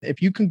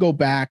If you can go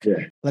back,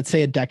 let's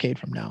say a decade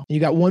from now, you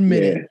got 1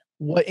 minute,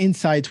 what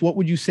insights, what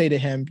would you say to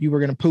him? You were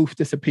going to poof,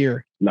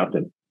 disappear.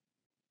 Nothing.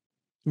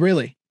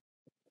 Really?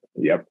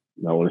 Yep.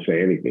 I don't want to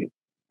say anything.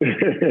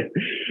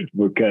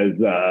 Because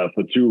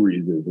for two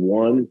reasons.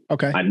 One,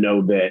 I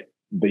know that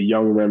the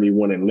young Remy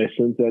wouldn't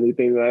listen to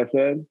anything that I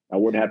said. I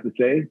wouldn't have to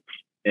say.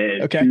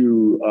 And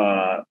two,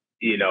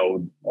 you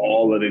know,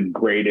 all of the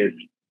greatest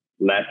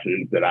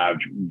lessons that I've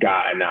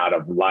gotten out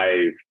of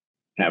life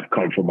have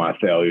come from my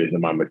failures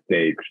and my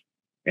mistakes.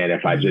 And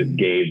if I just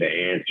gave the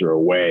answer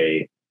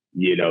away,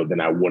 you know, then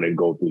I wouldn't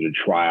go through the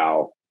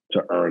trial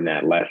to earn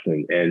that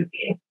lesson. And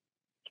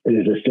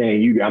there's a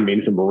saying,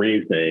 it's a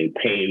Marine saying,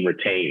 pain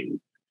retains,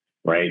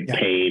 right? Yeah.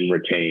 Pain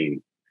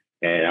retains.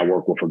 And I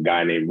work with a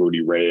guy named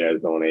Rudy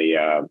Reyes on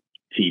a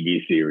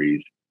TV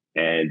series.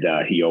 And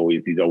he's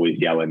always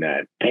yelling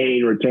that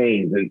pain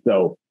retains. And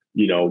so,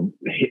 you know,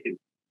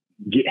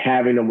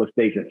 having the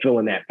mistakes and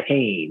feeling that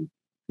pain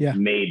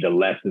made the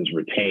lessons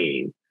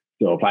retain.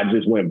 So if I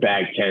just went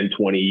back 10,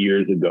 20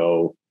 years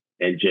ago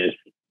and just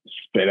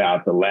spit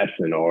out the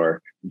lesson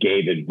or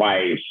gave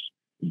advice,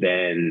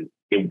 then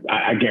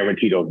I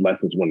guarantee those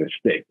lessons wouldn't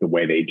stick the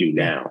way they do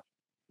now,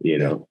 you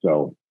know?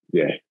 So,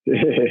 yeah.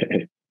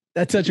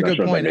 That's such a good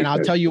point. And I'll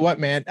tell you what,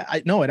 man,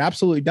 it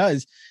absolutely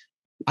does.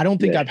 I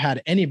don't think I've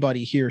had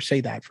anybody here say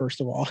that,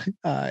 first of all.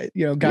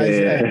 You know,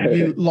 guys,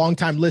 you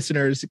longtime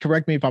listeners,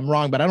 correct me if I'm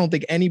wrong, but I don't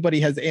think anybody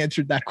has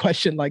answered that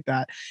question like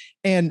that.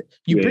 And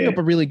you bring up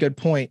a really good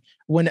point.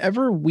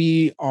 Whenever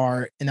we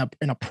are in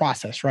a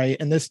process, right?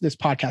 And this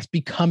podcast,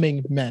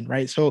 becoming men,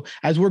 right? So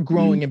as we're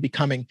growing and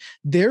becoming,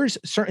 there's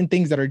certain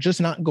things that are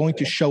just not going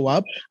to show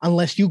up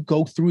unless you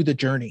go through the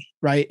journey,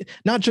 right?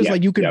 Not just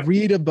like you can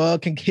read a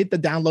book and hit the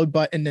download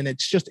button and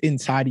it's just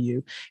inside of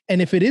you.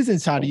 And if it is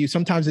inside of you,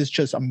 sometimes it's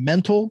just a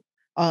mental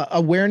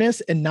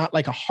awareness and not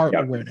like a heart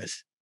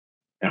awareness.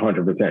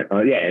 100%.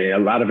 And a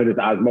lot of it is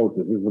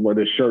osmosis. This is where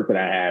the shirt that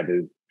I have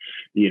is,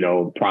 you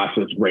know,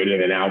 process greater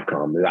than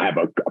outcome. I have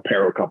a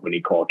apparel company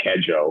called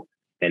Kejo,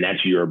 and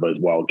that's Yoruba as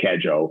well,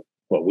 Kejo.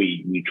 But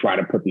we try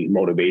to put these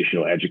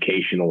motivational,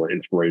 educational, or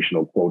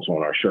inspirational quotes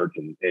on our shirts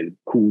and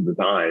cool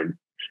designs.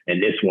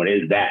 And this one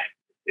is that.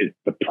 It's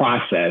the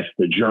process,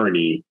 the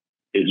journey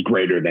is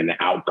greater than the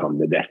outcome,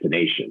 the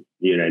destination.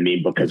 You know what I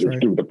mean? Because it's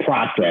through the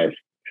process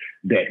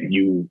that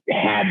you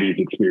have these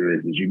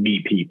experiences. You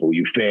meet people,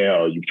 you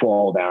fail, you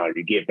fall down,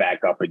 you get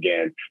back up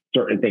again.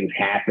 Certain things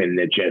happen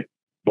that just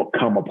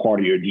become a part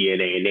of your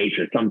DNA and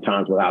nature,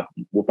 sometimes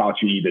without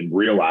you even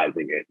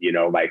realizing it, you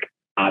know, like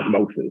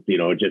osmosis, you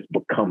know, it just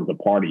becomes a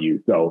part of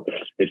you. So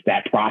it's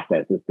that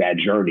process, it's that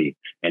journey,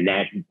 and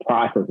that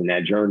process and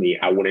that journey,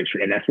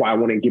 and that's why I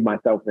wouldn't give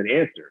myself an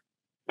answer.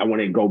 I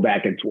want to go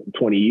back in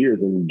 20 years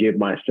and give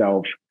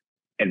myself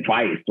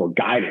advice or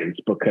guidance,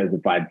 because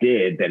if I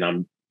did,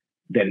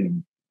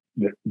 then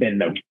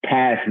the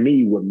past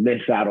me would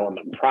miss out on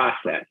the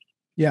process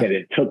that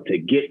it took to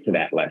get to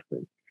that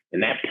lesson.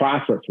 And that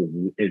process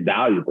is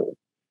valuable.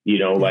 You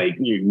know, like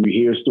you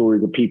hear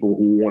stories of people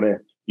who want to,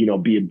 you know,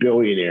 be a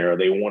billionaire, or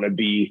they want to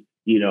be,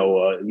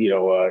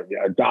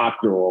 a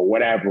doctor or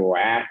whatever, or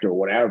actor or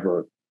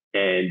whatever.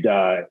 And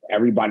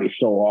everybody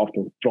so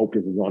often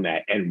focuses on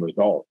that end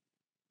result.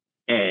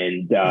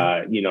 And,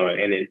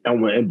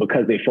 and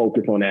because they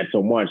focus on that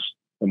so much,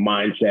 the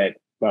mindset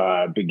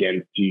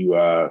begins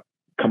to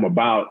come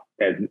about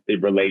as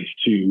it relates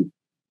to,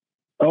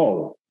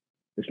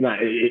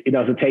 it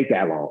doesn't take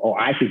that long. Oh,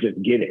 I could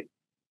just get it.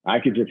 I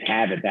could just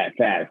have it that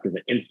fast because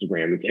it's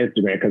Instagram,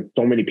 because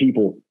so many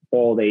people,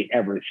 all they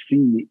ever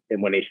see,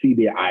 and when they see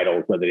their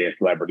idols, whether they're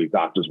celebrities,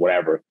 doctors,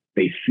 whatever,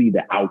 they see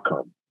the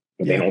outcome,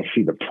 but they don't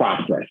see the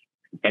process.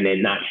 And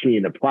then not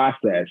seeing the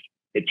process,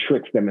 it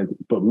tricks them into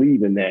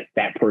believing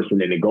that person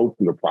didn't go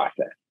through the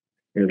process.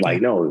 And it's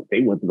like, no,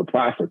 they went through the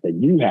process,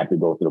 and you have to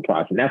go through the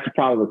process. And that's the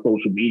problem with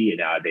social media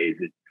nowadays.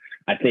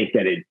 I think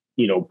that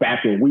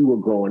back when we were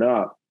growing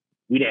up,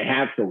 we didn't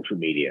have social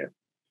media.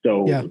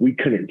 So we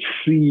couldn't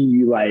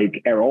see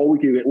all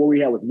we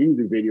had was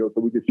music videos,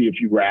 so we could see a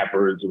few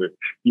rappers with,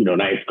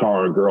 nice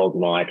car and girls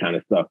and all that kind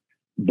of stuff.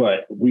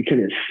 But we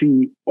couldn't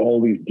see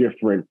all these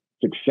different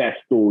success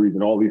stories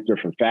and all these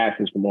different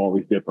facets from all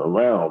these different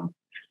realms.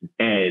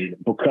 And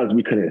because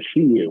we couldn't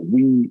see it,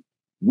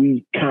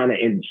 we kind of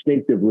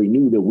instinctively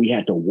knew that we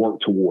had to work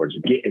towards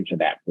getting to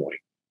that point.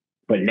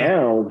 But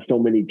now, so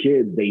many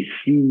kids, they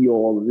see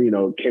all,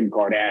 Kim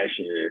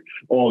Kardashian,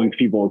 all these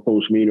people on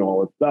social media,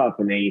 all this stuff,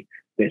 and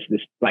it's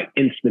this like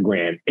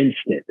Instagram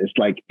instant. It's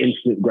like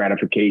instant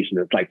gratification.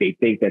 It's like they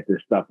think that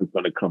this stuff is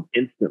going to come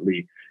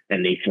instantly,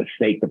 and they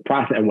forsake the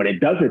process. And when it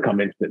doesn't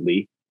come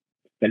instantly,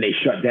 then they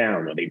shut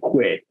down, or they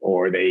quit,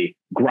 or they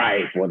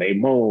gripe, or they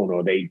moan,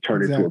 or they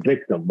turn into a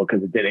victim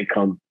because it didn't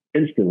come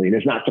instantly. And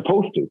it's not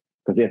supposed to,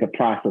 because there's a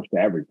process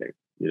to everything,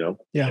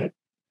 Yeah,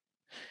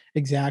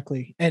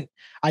 exactly. And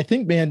I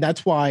think, man,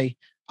 that's why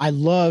I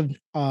love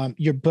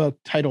your book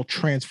titled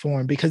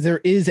Transform, because there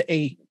is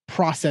a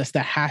process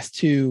that has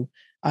to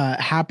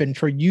happen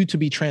for you to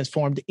be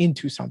transformed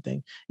into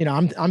something? You know,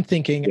 I'm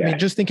thinking, I mean,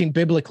 just thinking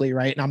biblically,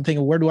 right? And I'm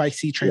thinking, where do I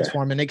see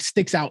transform? And it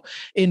sticks out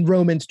in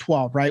Romans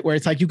 12, right? Where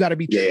it's like, you got to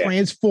be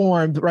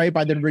transformed, right?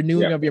 By the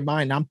renewing of your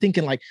mind. And I'm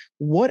thinking like,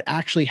 what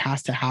actually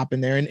has to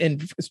happen there?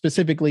 And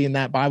specifically in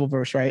that Bible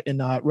verse, right? In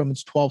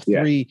Romans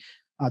 12:3,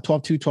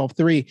 12:2,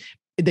 12:3,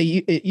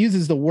 it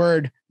uses the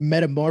word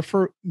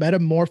metamorphoso,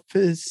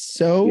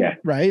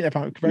 right? If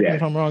I'm correct me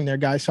if I'm wrong there,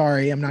 guys.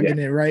 Sorry, I'm not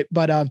getting it right.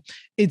 But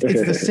it's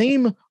the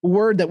same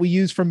word that we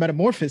use for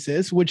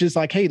metamorphosis, which is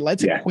like, hey,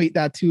 let's equate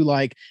that to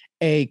like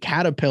a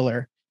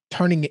caterpillar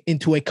turning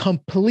into a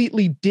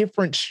completely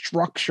different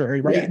structure,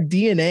 right?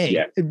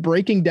 DNA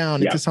breaking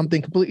down into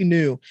something completely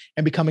new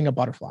and becoming a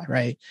butterfly,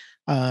 right?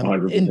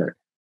 100%. And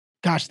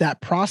gosh,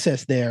 that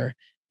process there.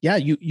 Yeah,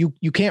 you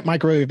can't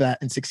microwave that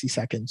in 60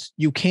 seconds.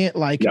 You can't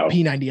like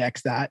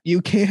P90X that.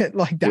 You can't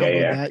like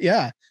download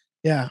that.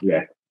 Yeah.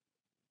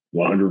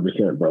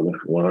 100%, brother.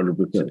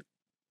 100%.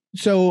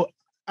 So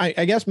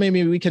I guess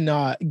maybe we can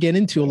get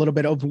into a little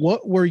bit of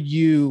what were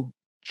you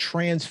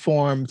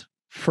transformed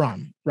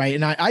from, right?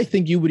 And I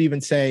think you would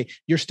even say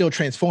you're still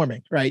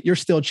transforming, right? You're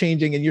still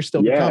changing and you're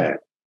still becoming.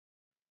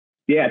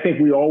 Yeah, I think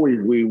we always,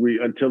 we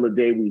until the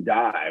day we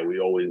die, we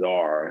always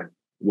are,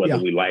 whether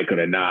we like it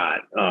or not.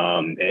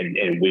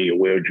 And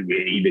we're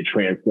either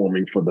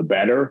transforming for the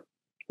better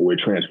or we're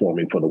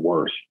transforming for the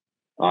worse.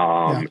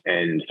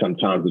 And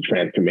sometimes the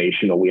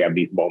transformational, we have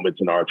these moments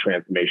in our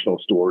transformational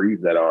stories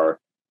that are,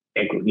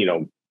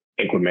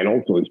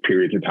 incremental. So it's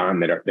periods of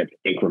time that's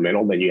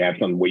incremental. Then you have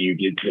some where you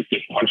just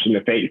get punched in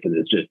the face and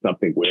it's just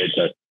something where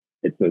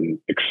it's an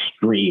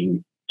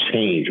extreme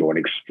change or an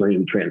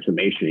extreme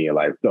transformation in your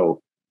life.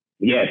 So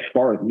as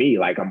far as me,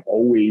 like I'm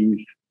always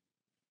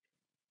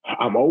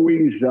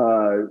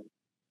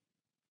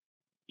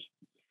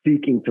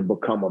seeking to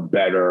become a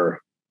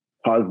better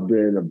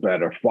husband, a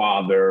better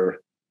father,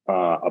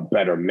 a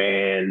better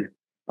man,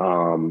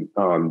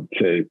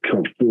 to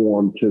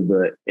conform to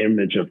the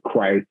image of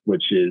Christ,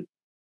 which is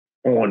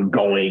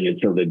ongoing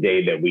until the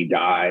day that we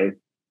die.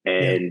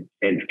 And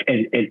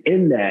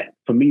in that,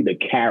 for me, the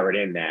carrot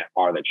in that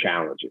are the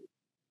challenges,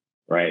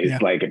 right?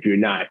 It's like, if you're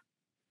not,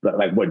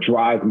 like what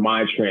drives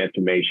my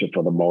transformation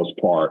for the most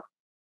part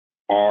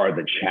are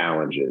the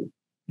challenges,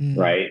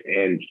 right?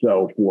 And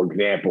so, for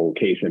example,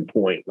 case in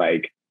point,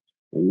 like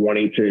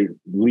wanting to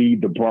leave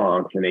the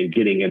Bronx and then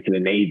getting into the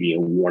Navy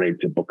and wanting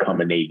to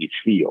become a Navy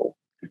SEAL.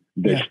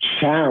 The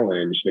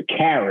challenge, the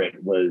carrot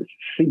was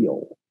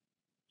SEAL,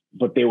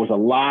 but there was a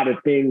lot of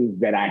things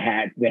that I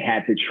had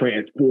to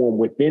transform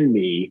within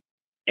me,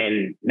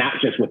 and not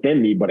just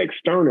within me, but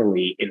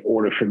externally, in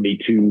order for me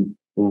to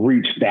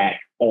reach that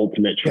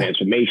ultimate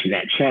transformation,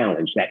 that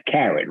challenge, that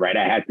carrot, right?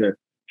 I had to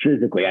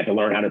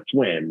learn how to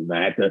swim.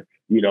 I had to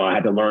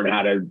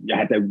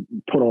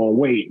put on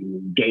weight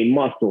and gain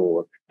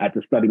muscle. I had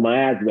to study my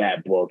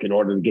ASVAB book in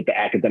order to get the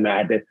academic. I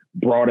had to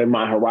broaden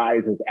my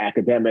horizons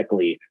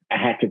academically. I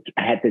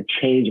had to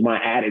change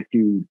my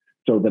attitude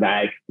so that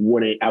I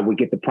would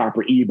get the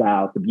proper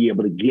eval to be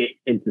able to get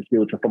into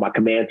SEAL training, for my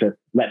command to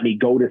let me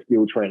go to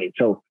SEAL training.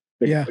 So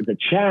the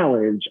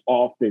challenge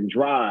often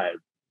drives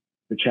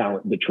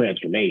the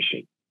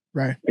transformation.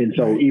 Right. And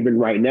so even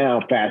right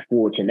now, fast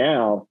forward to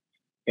now,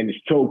 and it's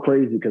so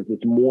crazy because this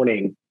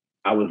morning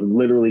I was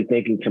literally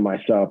thinking to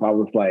myself, I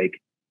was like,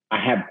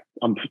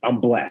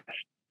 I'm blessed.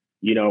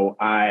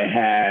 I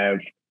have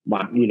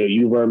my,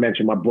 you already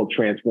mentioned my book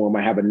Transform.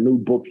 I have a new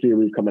book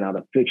series coming out,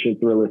 a fiction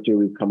thriller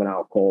series coming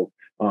out called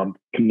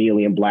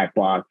Chameleon Black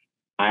Box.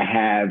 I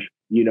have,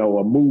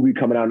 a movie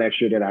coming out next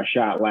year that I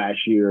shot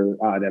last year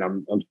that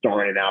I'm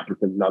starring out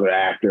with another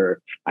actor.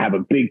 I have a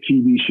big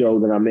TV show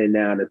that I'm in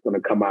now that's going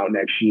to come out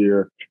next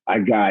year. I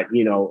got,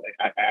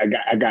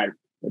 I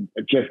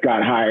just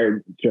got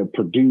hired to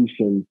produce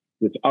and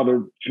this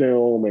other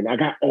film, and I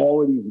got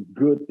all of these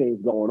good things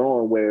going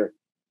on where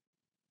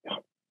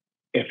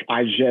if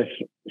I just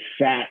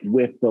sat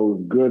with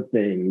those good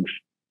things,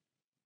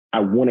 I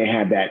wouldn't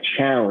have that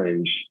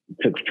challenge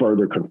to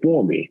further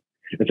conform me.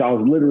 And so I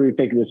was literally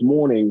thinking this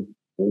morning,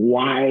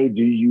 why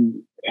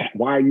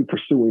are you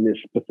pursuing this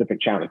specific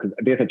challenge? Because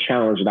there's a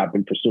challenge that I've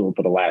been pursuing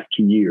for the last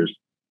 2 years.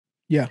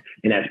 Yeah.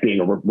 And that's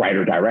being a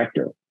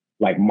writer-director.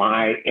 Like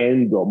my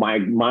end goal,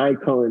 my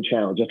current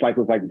challenge, just like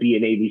with like be a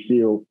Navy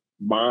SEAL,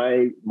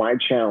 my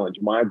challenge,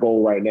 my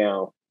goal right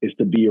now is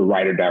to be a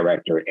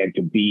writer-director and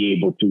to be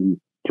able to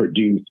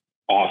produce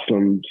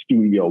awesome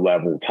studio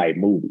level type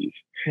movies.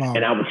 Wow.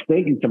 And I was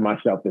thinking to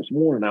myself this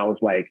morning, I was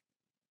like,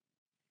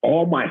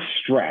 all my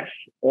stress,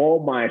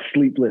 all my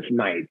sleepless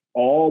nights,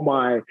 all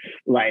my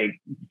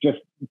just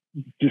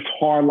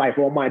hard life,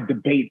 all my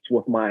debates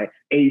with my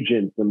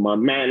agents and my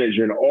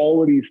manager and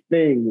all of these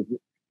things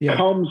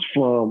comes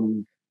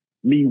from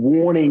me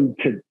wanting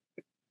to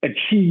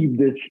achieve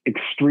this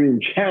extreme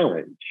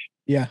challenge.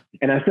 Yeah.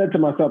 And I said to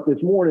myself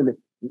this morning,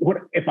 what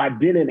if I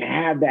didn't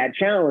have that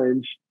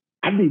challenge?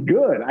 I'd be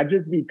good. I'd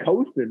just be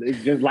coasting.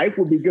 It's just life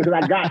would be good.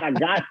 I got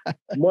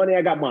money.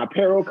 I got my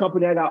apparel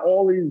company. I got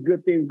all these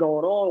good things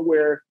going on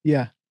where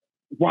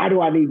why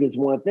do I need this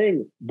one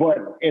thing? But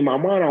in my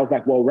mind, I was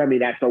like, well, Remy,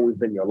 that's always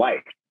been your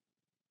life.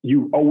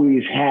 You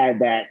always had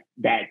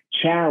that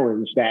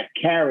challenge, that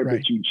carrot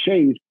that you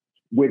chased,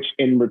 which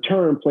in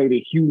return played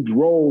a huge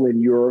role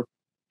in your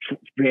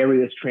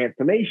various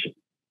transformations.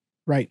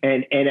 Right.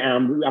 And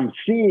I'm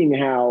seeing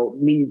how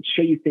me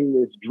chasing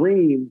this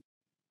dream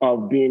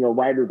of being a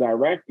writer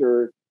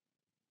director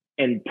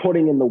and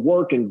putting in the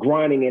work and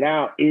grinding it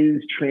out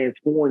is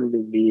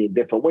transforming me in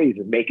different ways.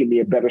 It's making me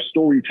a better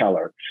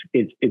storyteller.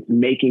 It's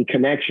making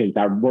connections.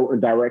 I wrote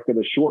and directed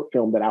a short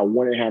film that I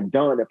wouldn't have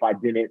done if I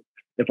didn't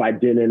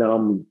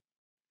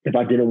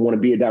want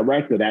to be a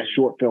director. That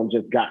short film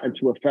just got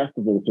into a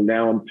festival, so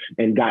now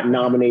and got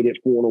nominated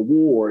for an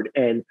award.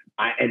 And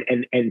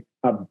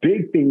a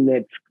big thing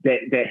that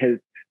has,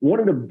 one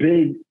of the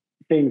big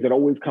things that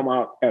always come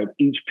out at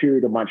each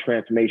period of my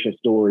transformation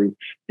story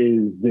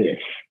is this: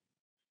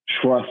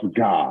 trust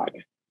God.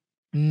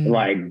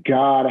 Like,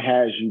 God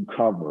has you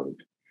covered.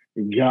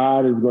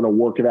 God is going to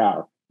work it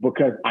out.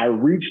 Because I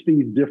reach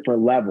these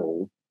different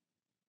levels,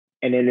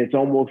 and then it's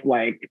almost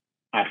like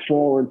I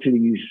fall into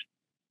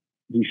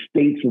these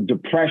states of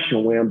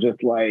depression where I'm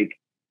just like,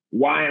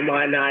 why am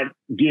I not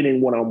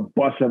getting what I'm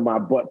busting my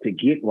butt to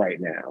get right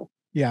now?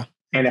 Yeah.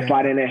 And if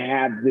I didn't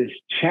have this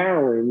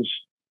challenge,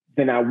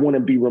 then I want to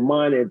be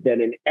reminded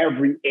that in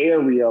every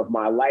area of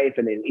my life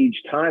and in each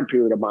time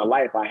period of my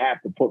life, I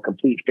have to put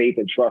complete faith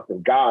and trust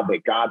in God,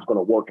 that God's going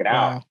to work it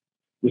out.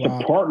 It's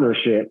a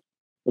partnership.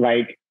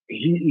 Like,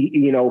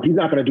 he's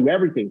not going to do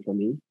everything for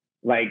me.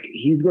 Like,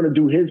 he's going to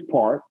do his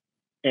part,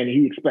 and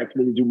he expects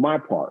me to do my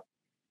part.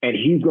 And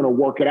he's going to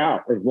work it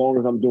out as long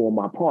as I'm doing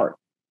my part.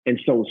 And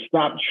so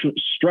stop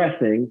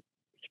stressing,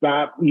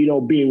 stop,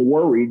 being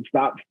worried,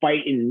 stop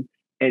fighting,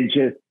 and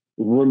just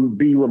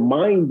be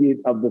reminded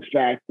of the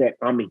fact that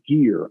I'm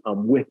here,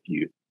 I'm with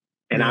you.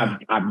 And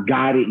I've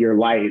guided your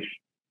life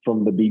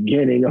from the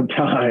beginning of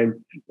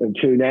time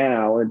until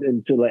now and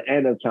until the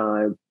end of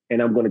time.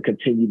 And I'm going to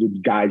continue to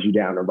guide you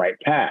down the right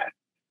path.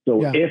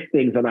 So if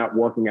things are not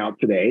working out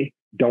today,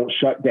 don't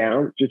shut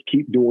down, just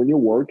keep doing your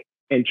work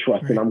and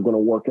trust that I'm going to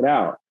work it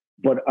out.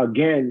 But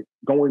again,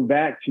 going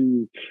back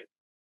to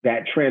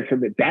that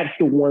transformation, that's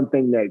the one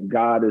thing that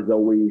God is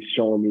always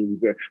showing me,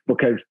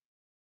 because,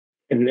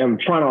 and I'm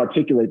trying to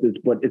articulate this,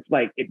 but it's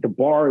like the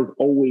bar is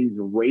always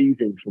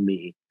raising for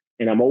me.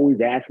 And I'm always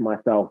asking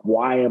myself,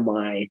 why am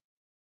I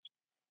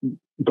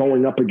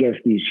going up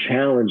against these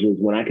challenges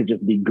when I could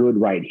just be good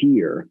right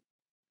here?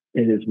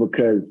 And it's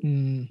because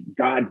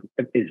God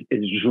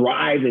is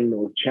driving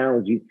those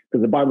challenges,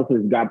 because the Bible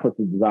says God puts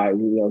the desire,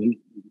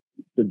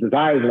 the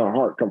desires in our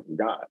heart come from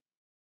God.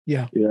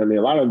 Yeah. You know what I mean?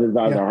 A lot of the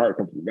desires in our heart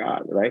come from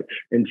God, right?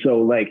 And so,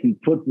 like, he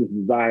puts this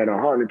desire in our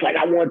heart. And it's like,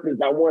 I want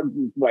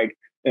this, like,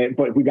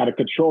 but we got to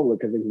control it,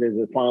 because there's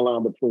a fine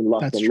line between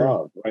lust and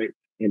love, right?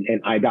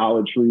 And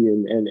idolatry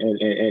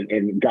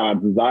and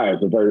God's desires,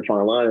 a very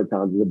fine line at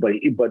times.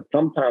 But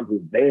sometimes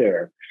it's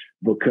there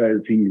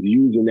because he's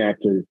using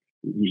that to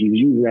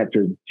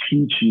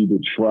teach you to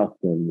trust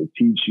him, to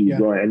teach you,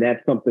 and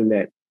that's something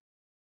that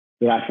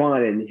I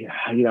find. And,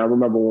 I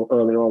remember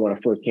early on when I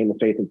first came to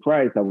faith in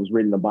Christ, I was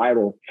reading the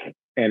Bible,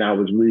 and I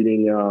was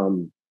reading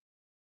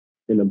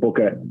in the book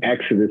of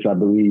Exodus, I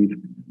believe,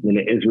 when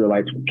the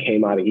Israelites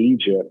came out of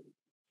Egypt,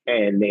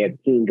 and they had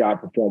seen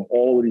God perform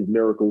all of these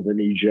miracles in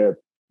Egypt.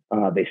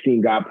 They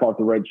seen God part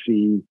the Red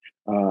Sea.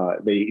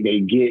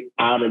 They get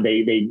out and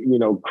they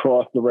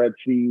cross the Red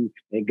Sea,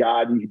 and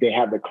they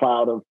have the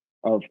cloud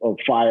of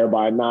fire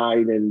by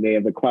night, and they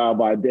have the cloud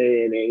by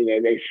day, and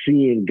they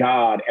seeing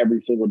God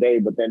every single day.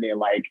 But then they're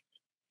like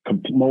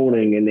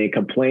moaning and they're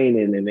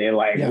complaining, and they're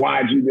like,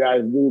 why'd you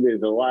guys do this,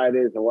 or why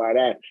this, or why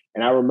that?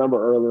 And I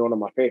remember early on in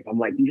my faith, I'm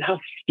like, how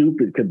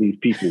stupid could these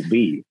people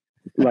be?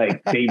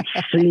 Like, they've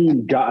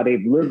seen God.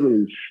 They've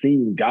literally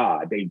seen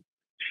God. They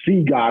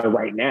see God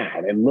right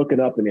now. They're looking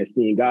up and they're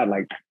seeing God.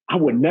 Like, I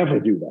would never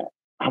do that.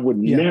 I would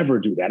never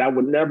do that. I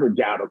would never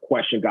doubt or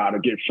question God or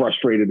get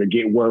frustrated or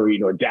get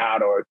worried or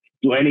doubt or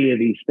do any of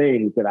these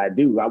things that I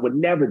do. I would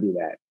never do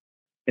that.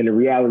 And the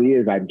reality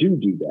is I do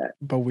that.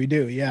 But we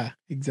do. Yeah,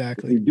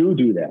 exactly. We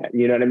do that.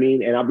 You know what I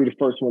mean? And I'll be the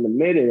first one to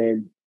admit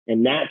it.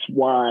 And that's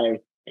why,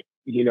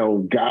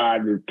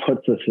 God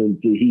puts us into,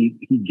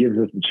 he gives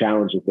us the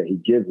challenges that he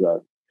gives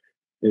us.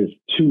 There's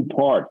two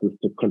parts. It's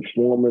to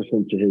conform us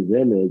into his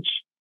image,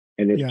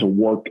 and it's to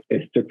work,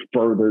 it's to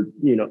further,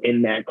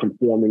 in that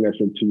conforming us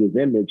into his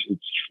image,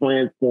 it's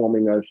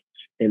transforming us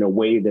in a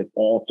way that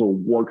also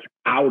works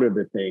out of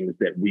the things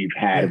that we've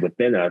had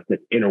within us,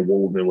 that's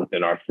interwoven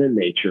within our sin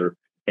nature,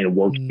 and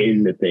work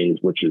in the things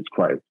which is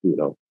Christ,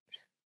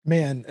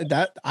 Man,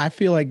 that I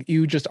feel like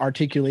you just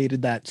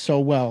articulated that so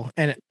well.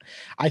 And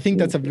I think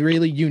that's a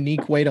really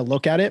unique way to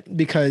look at it,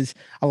 because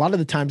a lot of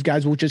the times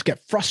guys will just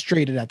get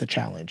frustrated at the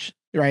challenge,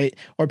 right?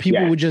 Or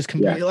people would just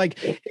completely like,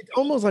 it's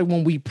almost like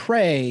when we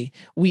pray,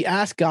 we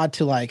ask God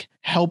to like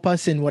help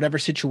us in whatever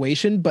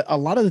situation. But a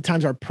lot of the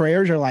times our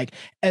prayers are like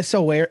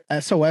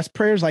SOS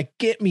prayers, like,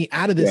 get me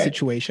out of this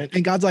situation.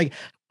 And God's like,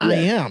 I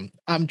am.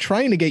 I'm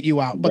trying to get you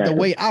out, but the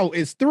way out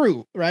is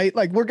through, right?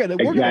 Like we're gonna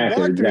walk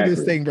through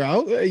this thing,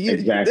 bro.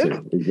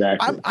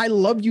 I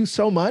love you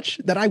so much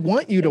that I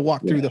want you to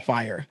walk through the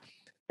fire.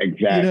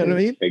 Exactly. You know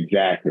what I mean?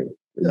 Exactly.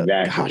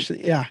 Gosh,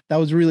 yeah, that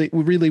was really,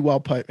 really well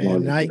put,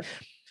 man.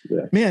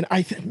 Man,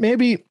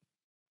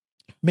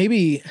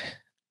 maybe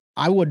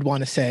I would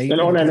want to say.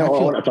 And on that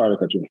note, sorry to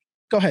cut you.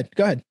 Go ahead.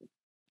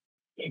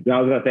 No,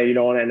 I was gonna say,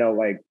 on that note,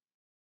 like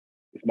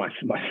my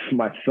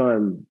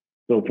son,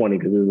 so funny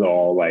because this is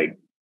all like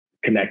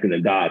connecting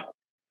the dots.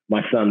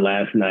 My son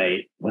last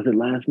night, was it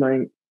last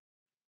night?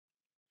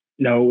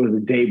 No, it was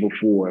the day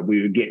before. I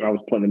was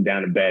putting him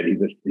down to bed.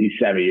 He's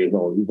 7 years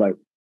old. He's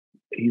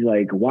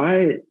like,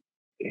 why?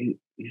 He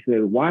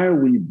said, why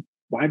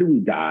do we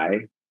die?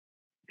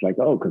 It's like,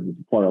 oh, because it's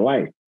a part of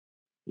life.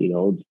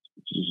 It's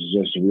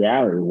just a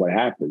reality of what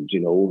happens.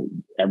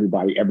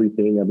 Everybody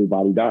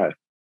dies.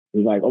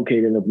 He's like,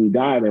 okay, then if we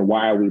die, then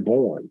why are we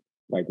born?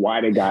 Like,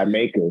 why did God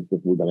make us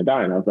if we're going to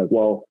die? And I was like,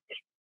 well,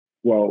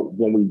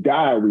 when we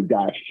die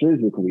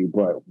physically,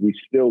 but we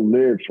still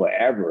live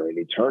forever in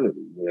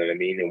eternity. You know what I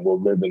mean? And we'll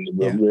live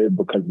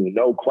because we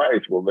know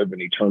Christ. We'll live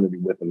in eternity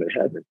with him in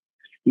heaven.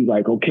 He's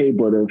like, okay,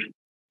 but if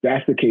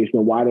that's the case,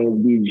 then why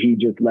didn't he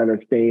just let us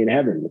stay in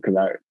heaven? Because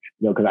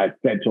I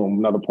said to him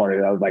another part of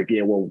it, I was like,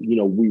 yeah, well,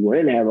 we were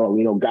in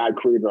heaven. God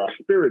created our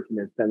spirits and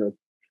then sent us,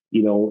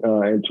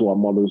 into our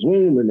mother's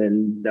womb, and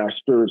then our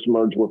spirits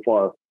merged with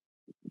our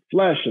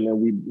flesh, and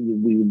then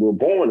we were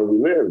born and we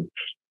lived.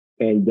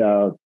 And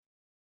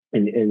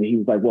he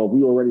was like, well, if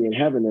we were already in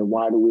heaven, then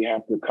why do we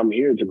have to come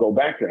here to go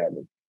back to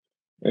heaven?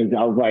 And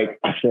I was like,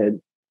 I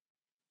said,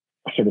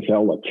 it's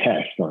all a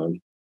test,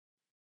 son.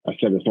 I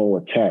said, it's all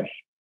a test.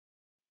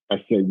 I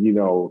said,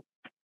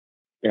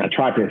 and I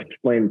tried to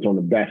explain it to him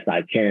the best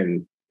I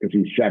can because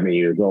he's 7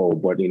 years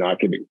old, but, I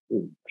could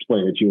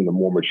explain it to you in a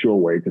more mature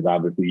way because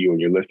obviously you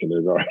and your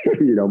listeners are,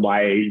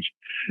 my age,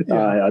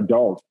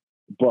 adults.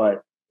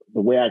 But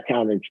the way I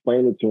kind of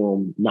explained it to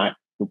him, not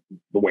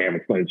the way I'm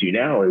explaining it to you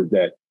now, is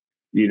that,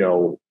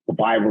 the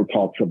Bible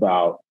talks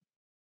about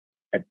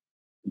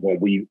when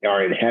we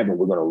are in heaven,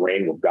 we're going to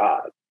reign with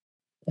God.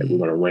 Like we're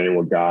going to reign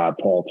with God.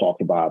 Paul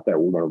talked about that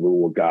we're going to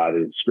rule with God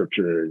in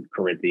Scripture in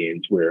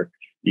Corinthians, where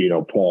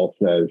Paul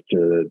says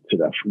to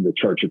the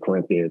church of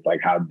Corinthians, like,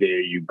 how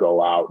dare you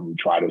go out and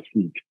try to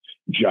seek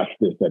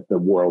justice at the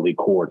worldly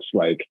courts?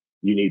 Like,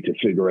 you need to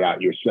figure it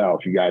out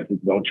yourself. You guys,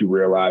 don't you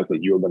realize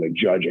that you're going to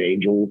judge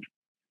angels?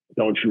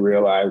 Don't you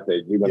realize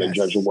that you're going to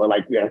judge the world?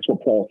 Like, that's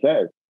what Paul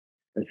says.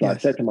 And so I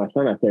said to my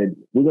son, I said,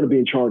 we're going to be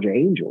in charge of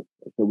angels.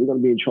 So we're going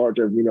to be in charge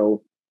of, we're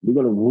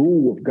going to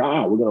rule with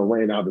God. We're going to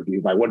reign out.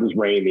 He's like, what does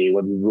reign mean?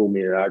 What does rule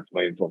mean? And I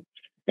explained to him.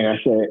 And I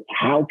said,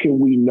 how can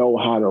we know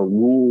how to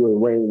rule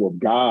and reign with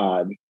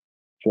God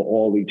for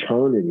all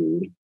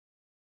eternity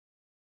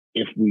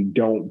if we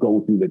don't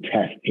go through the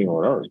test here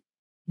on earth?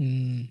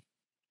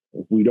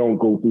 If we don't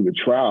go through the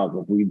trials,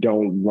 if we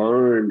don't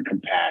learn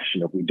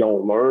compassion, if we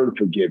don't learn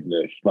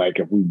forgiveness, like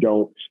if we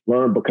don't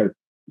learn, because,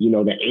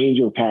 the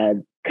angels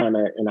had kind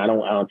of, and I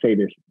don't say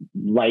this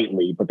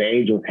lightly, but the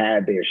angels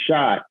had their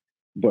shot,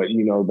 but,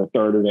 the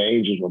third of the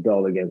angels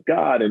rebelled against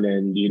God, and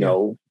then,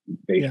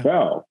 they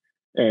fell.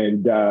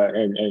 And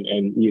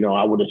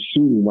I would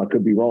assume, I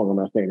could be wrong, I'm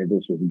not saying that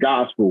this was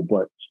gospel,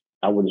 but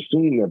I would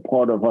assume that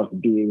part of us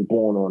being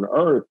born on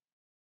earth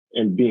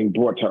and being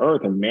brought to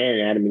earth, and man,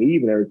 Adam and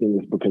Eve and everything,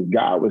 is because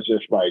God was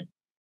just like,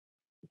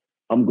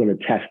 I'm going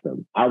to test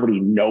them. I already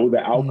know the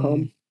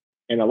outcome.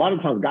 And a lot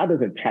of times God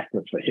doesn't test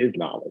us for his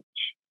knowledge.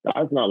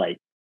 God's not like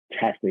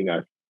testing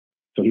us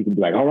so he can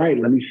be like, all right,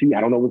 let me see.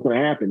 I don't know what's going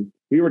to happen.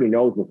 He already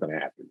knows what's going to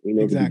happen. He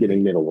knows the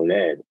beginning, middle, and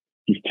end.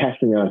 He's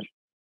testing us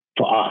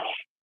for us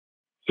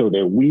so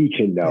that we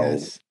can know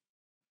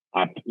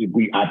I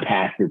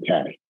passed the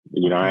test.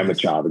 I am a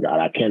child of God.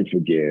 I can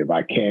forgive.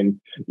 I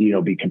can,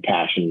 be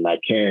compassionate. I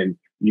can,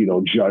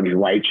 judge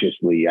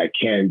righteously. I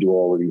can do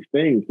all of these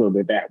things so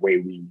that way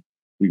we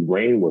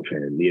reign with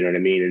him. You know what I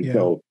mean? And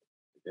so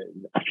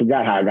I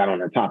forgot how I got on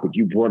that topic.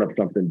 You brought up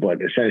something, but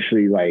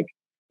essentially, like,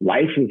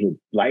 life is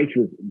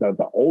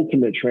the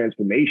ultimate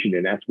transformation,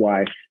 and that's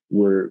why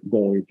we're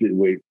going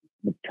through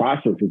the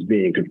process is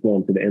being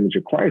conformed to the image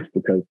of Christ,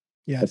 because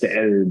at the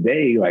end of the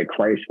day, like,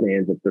 Christ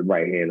stands at the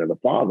right hand of the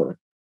Father.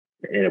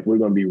 And if we're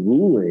going to be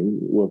ruling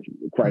with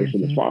Christ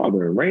and the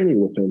Father and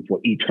reigning with him for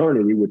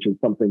eternity, which is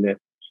something that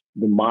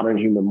the modern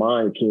human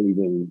mind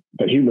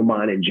the human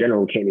mind in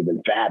general can't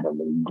even fathom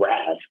and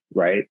grasp,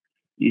 right?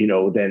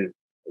 Then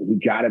we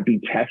got to be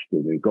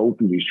tested and go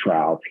through these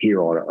trials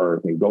here on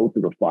earth and go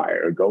through the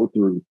fire, and go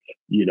through,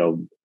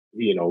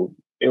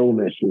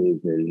 illnesses,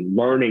 and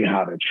learning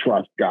how to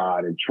trust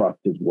God and trust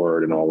his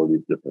word and all of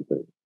these different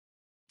things.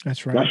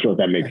 That's right. Not sure if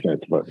that makes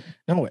sense, but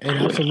no, it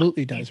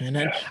absolutely does, man.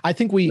 And I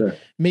think we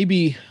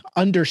maybe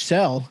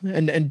undersell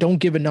and don't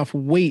give enough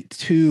weight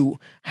to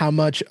how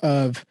much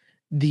of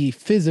the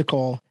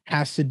physical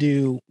has to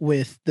do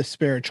with the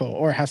spiritual,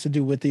 or has to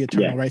do with the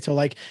eternal, right? So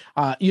like,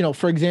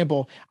 for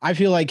example, I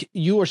feel like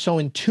you are so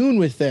in tune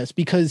with this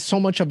because so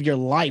much of your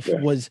life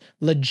was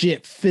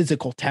legit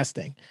physical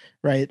testing.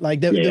 right?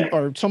 Like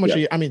or so much,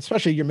 I mean,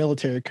 especially your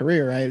military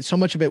career, right? So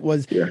much of it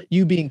was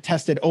you being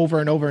tested over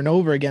and over and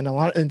over again. A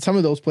lot in some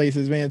of those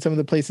places, man, some of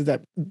the places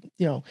that,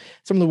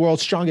 some of the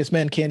world's strongest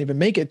men can't even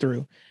make it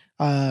through.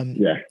 And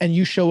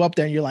you show up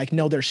there and you're like,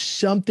 no, there's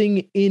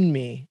something in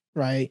me,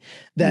 right?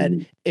 That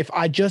if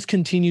I just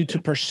continue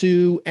to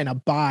pursue and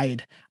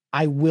abide,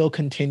 I will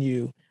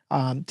continue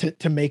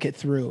to make it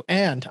through.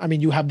 And I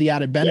mean, you have the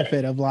added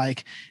benefit of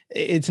like,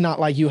 it's not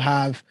like you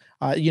have,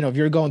 if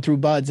you're going through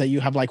buds that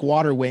you have like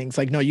water wings,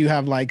 like, no, you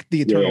have like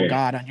the eternal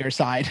God on your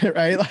side,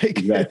 right?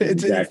 Like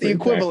it's the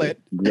equivalent.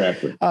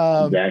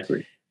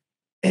 Exactly.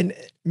 And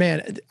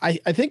man, I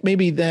think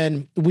maybe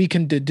then we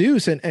can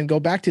deduce and go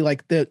back to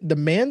like the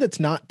man that's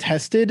not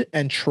tested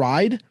and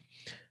tried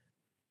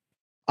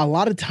a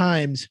lot of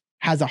times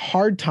has a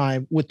hard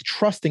time with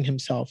trusting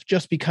himself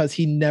just because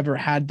he never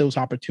had those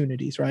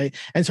opportunities, right?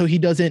 And so he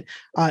doesn't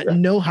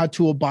know how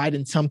to abide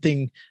in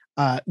something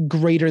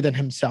greater than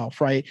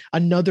himself, right?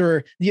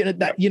 Another,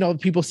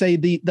 people say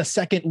the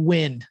second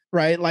wind,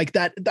 right? Like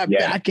that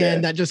back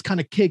end that just kind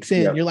of kicks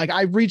in. You're like,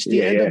 I've reached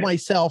the end of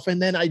myself,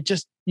 and then I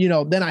just,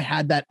 then I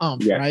had that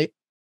right?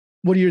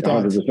 What are your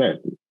thoughts? 100%.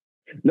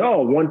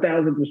 No,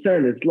 1000%.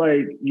 It's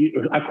like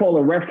I call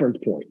it reference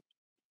point.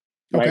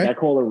 Like I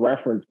call it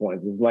reference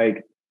points. It's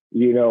like, I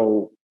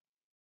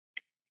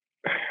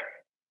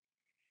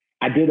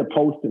did a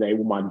post today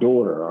with my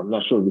daughter. I'm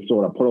not sure if you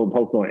saw it. I put a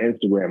post on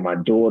Instagram. My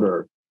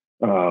daughter,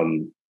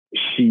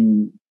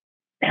 she,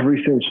 ever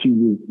since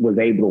she was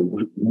able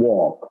to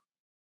walk,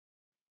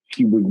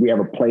 we have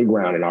a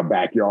playground in our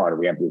backyard.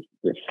 We have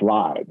this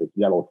slide, this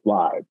yellow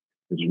slide.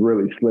 It's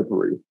really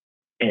slippery.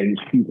 And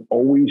she's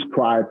always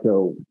tried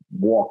to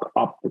walk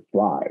up the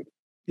slide.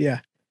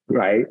 Yeah.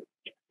 Right.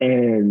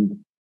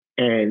 And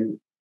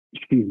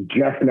she's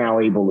just now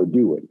able to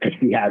do it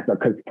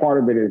because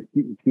part of it is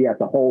she has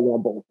to hold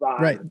on both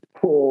sides,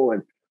 pull,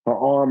 and her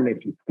arm, and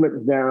if she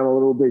slips down a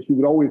little bit, she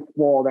would always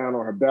fall down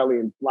on her belly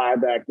and slide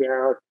back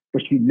down,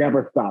 but she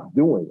never stopped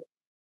doing it.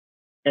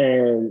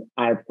 And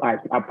I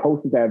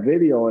posted that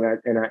video, and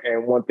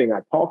one thing I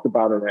talked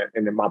about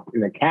in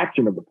the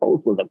caption of the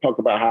post was I talked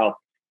about how,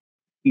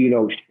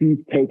 she's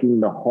taking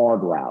the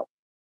hard route.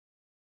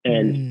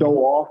 And so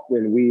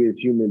often we as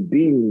human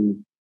beings,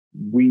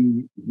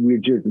 we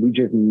just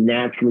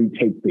naturally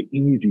take the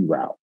easy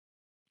route.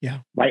 Yeah.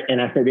 Right.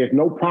 And I say there's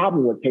no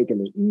problem with taking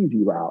the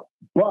easy route,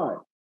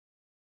 but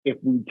if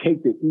we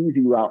take the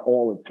easy route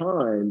all the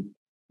time,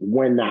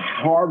 when the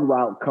hard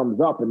route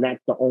comes up and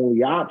that's the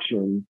only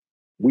option,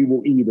 we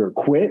will either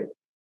quit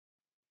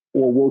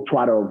or we'll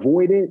try to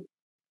avoid it,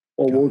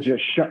 or we'll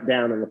just shut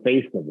down in the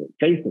face of it.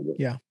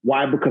 Yeah.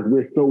 Why? Because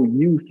we're so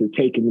used to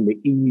taking the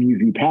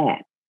easy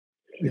path.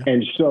 Yeah.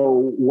 And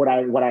so what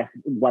I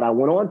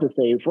went on to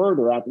say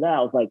further after that, I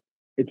was like,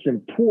 it's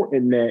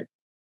important that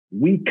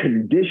we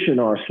condition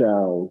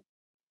ourselves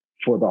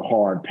for the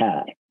hard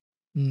path.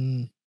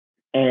 And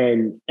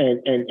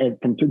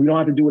we don't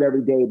have to do it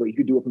every day, but you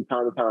could do it from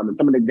time to time. And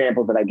some of the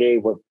examples that I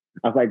gave was,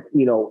 I was like,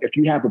 if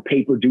you have a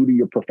paper due to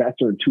your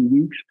professor in 2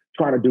 weeks,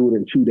 try to do it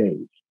in 2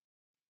 days,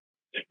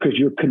 because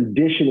you're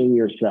conditioning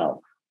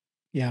yourself.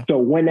 Yeah. So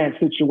when that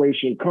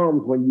situation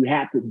comes, when you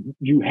have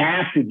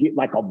to get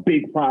like a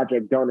big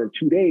project done in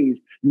 2 days,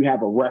 you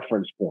have a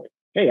reference point.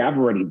 Hey, I've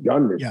already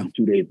done this in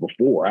 2 days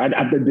before. I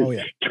did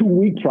this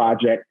 2-week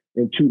project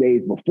in 2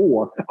 days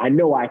before. I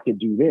know I could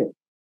do this.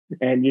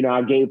 And,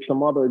 I gave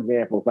some other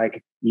examples,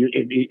 like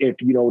if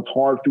it's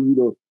hard for you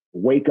to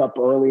wake up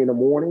early in the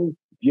morning,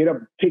 get up,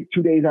 take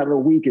 2 days out of the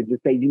week and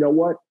just say, you know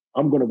what?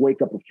 I'm going to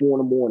wake up at 4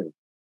 in the morning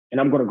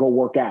and I'm going to go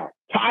work out.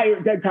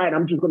 Dead tired.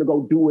 I'm just going to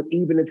go do it.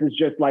 Even if it's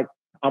just like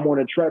I'm on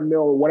a treadmill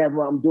or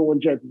whatever I'm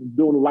doing, just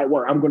doing light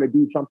work, I'm going to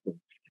do something.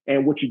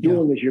 And what you're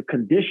doing is you're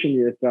conditioning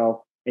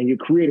yourself and you're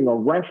creating a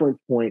reference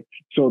point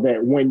so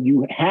that when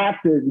you have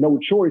no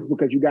choice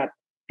because you got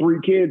 3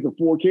 kids or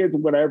 4 kids or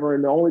whatever,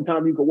 and the only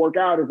time you can work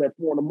out is at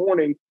 4 in the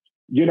morning,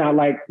 you're not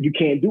like, you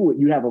can't do it.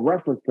 You have a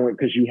reference point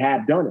because you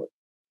have done it.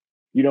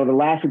 The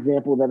last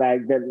example that I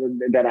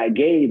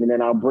gave, and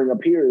then I'll bring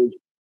up here, is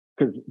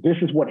because this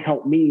is what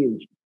helped me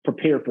is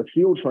prepare for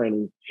SEAL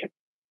training,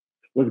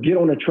 was get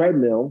on a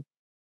treadmill,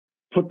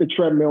 put the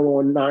treadmill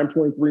on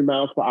 9.3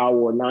 miles per hour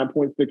or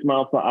 9.6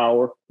 miles per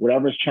hour,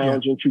 whatever is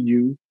challenging to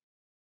you,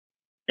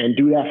 and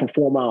do that for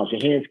 4 miles.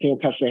 Your hands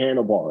can't touch the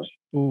handlebars.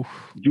 Oof.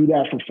 Do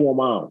that for 4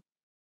 miles.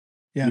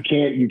 Yeah.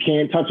 You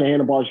can't touch the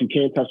handlebars. You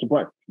can't touch the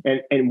butt.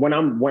 And when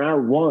I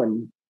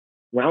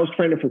was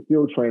training for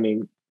SEAL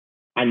training,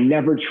 I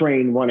never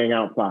trained running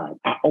outside.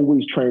 I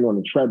always trained on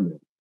the treadmill.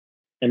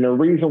 And the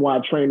reason why I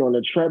trained on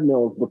the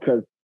treadmill is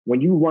because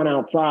when you run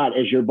outside,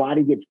 as your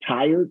body gets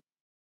tired,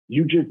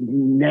 you just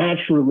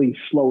naturally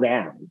slow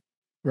down.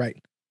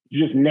 Right.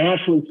 You just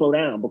naturally slow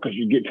down because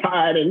you get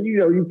tired, and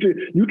you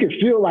can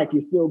feel like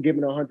you're still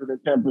giving 110%,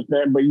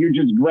 but you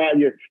just grab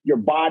your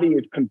body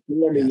is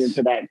conforming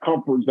into that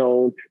comfort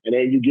zone, and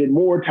then you get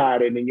more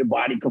tired, and then your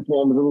body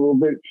conforms a little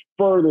bit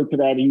further to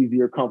that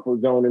easier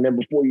comfort zone, and then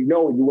before you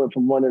know it, you went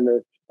from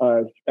running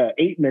a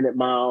 8-minute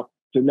mile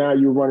to now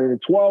you're running a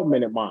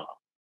 12-minute mile.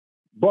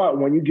 But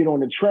when you get on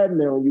the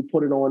treadmill and you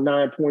put it on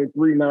 9.3,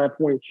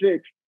 9.6,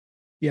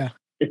 yeah,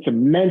 it's a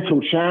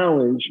mental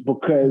challenge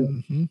because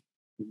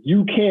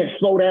you can't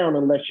slow down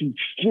unless you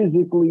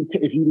physically,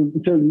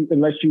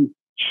 unless you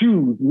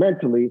choose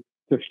mentally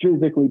to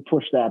physically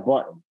push that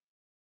button,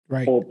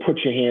 right, or put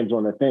your hands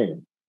on the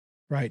thing,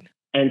 right.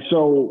 And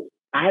so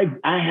I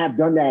have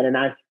done that, and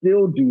I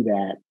still do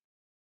that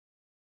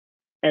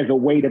as a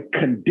way to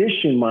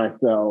condition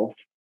myself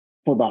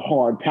for the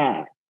hard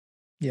task.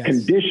 Yes.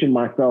 Condition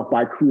myself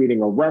by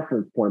creating a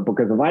reference point,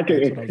 because if I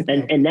could,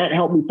 and that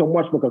helped me so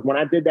much, because when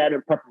I did that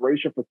in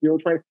preparation for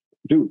field training,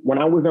 dude, when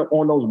I was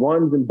on those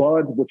runs and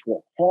buds, which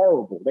were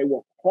horrible, they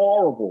were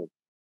horrible.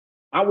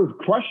 I was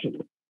crushing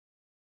it.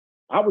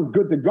 I was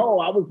good to go.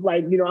 I was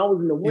like, I was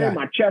in the wind.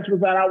 My chest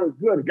was out. I was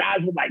good. The guys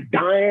were like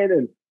dying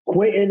and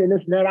quitting and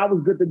this and that. I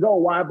was good to go.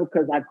 Why?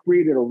 Because I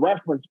created a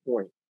reference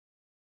point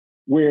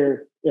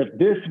where if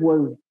this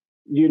was,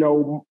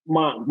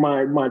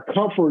 my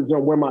comfort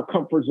zone, where my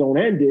comfort zone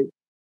ended,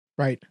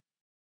 right,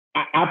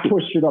 I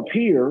pushed it up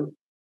here,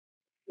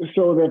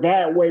 so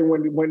that way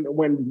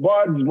when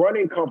Bud's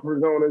running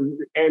comfort zone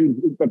is and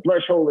the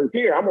threshold is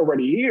here, I'm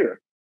already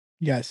here.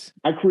 Yes,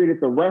 I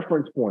created the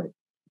reference point,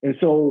 and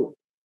so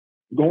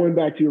going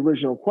back to your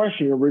original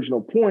question, your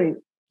original point,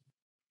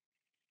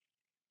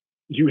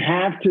 you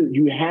have to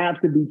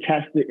be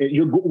tested.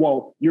 You're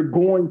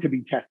going to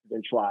be tested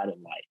and tried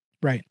in life.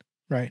 Right,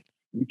 right.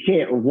 You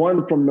can't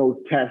run from those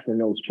tests and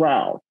those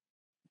trials,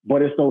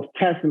 but it's those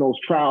tests and those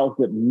trials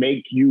that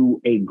make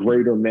you a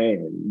greater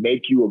man,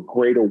 make you a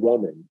greater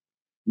woman,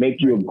 make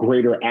you a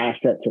greater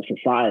asset to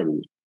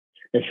society,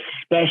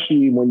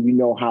 especially when you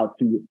know how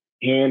to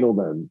handle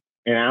them.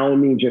 And I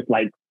don't mean just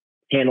like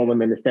handle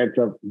them in the sense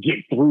of get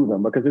through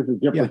them, because there's a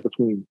difference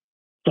between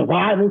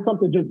surviving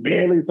something, just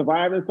barely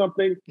surviving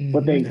something,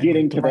 but then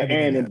getting to the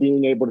end and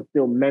being able to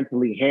still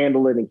mentally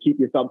handle it and keep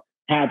yourself,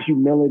 have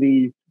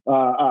humility,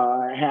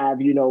 have,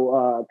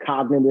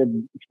 cognitive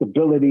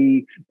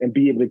stability, and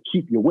be able to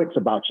keep your wits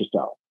about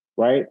yourself.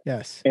 Right.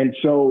 Yes. And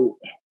so,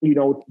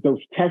 those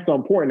tests are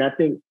important. I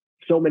think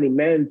so many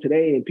men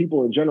today and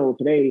people in general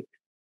today,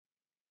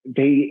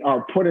 they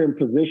are put in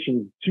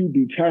positions to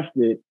be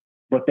tested,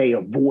 but they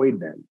avoid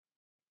them.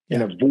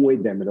 And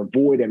avoid them.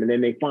 And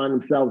then they find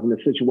themselves in a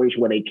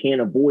situation where they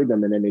can't avoid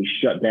them, and then they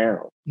shut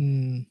down.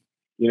 And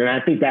I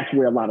think that's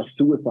where a lot of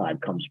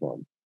suicide comes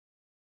from.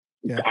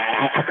 Yeah.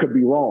 I could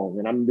be wrong.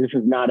 And this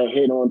is not a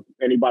hit on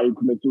anybody who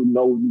commits to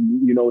know,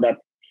 that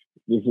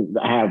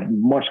I have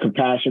much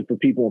compassion for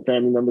people and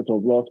family members who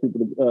have lost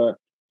people to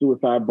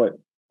suicide, but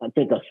I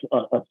think a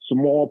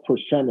small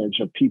percentage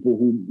of people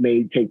who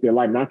may take their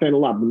life, not saying a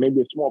lot, but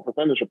maybe a small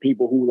percentage of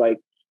people who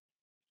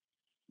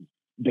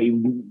they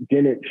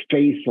didn't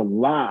face a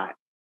lot,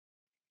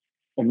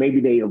 or maybe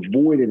they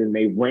avoided and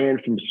they ran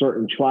from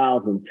certain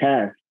trials and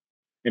tests,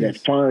 and then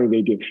finally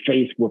they get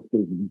faced with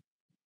this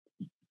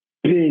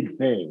big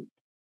thing,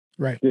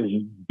 right? This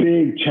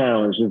big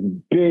challenge, this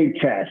big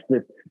test,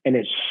 and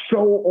it's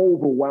so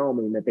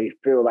overwhelming that they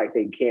feel like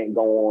they can't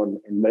go on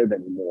and live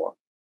anymore.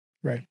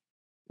 Right.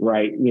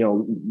 Right.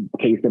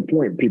 Case in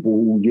point, people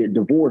who get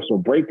divorced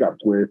or breakups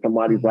where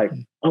somebody's like,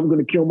 I'm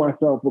going to kill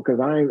myself because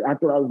I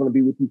thought I was going to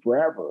be with you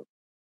forever.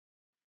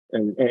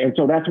 And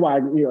so that's why I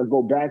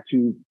go back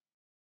to,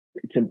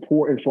 it's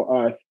important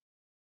for us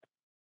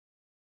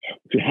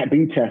to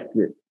be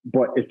tested,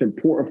 but it's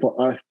important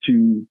for us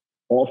to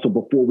also,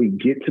 before we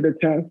get to the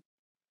test,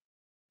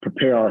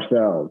 prepare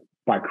ourselves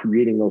by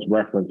creating those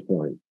reference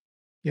points,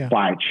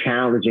 by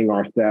challenging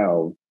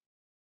ourselves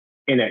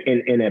in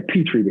a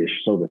petri dish,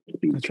 so to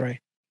speak. That's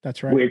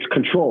right. Where it's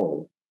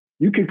control.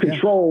 You can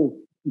control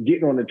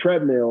getting on the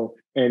treadmill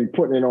and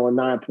putting it on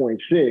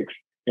 9.6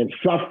 and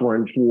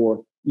suffering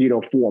for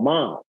 4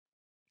 miles.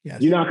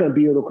 Yes. You're not going to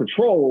be able to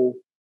control,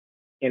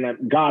 and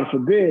God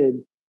forbid,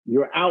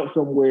 you're out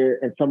somewhere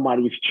and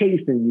somebody's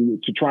chasing you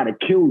to try to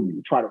kill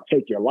you, try to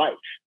take your life.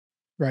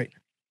 Right.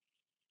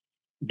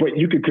 But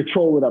you can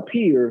control it up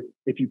here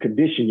if you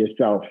condition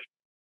yourself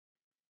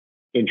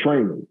in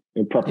training,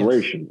 in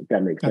preparation, if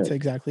that makes sense. That's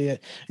exactly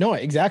it. No,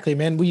 exactly,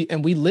 man. We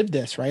live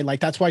this, right?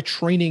 Like, that's why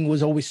training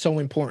was always so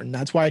important.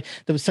 That's why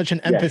there was such an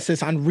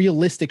emphasis on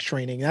realistic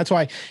training. That's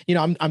why,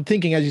 I'm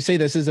thinking, as you say,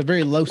 this is a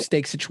very low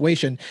stakes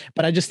situation,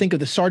 but I just think of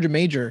the sergeant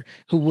major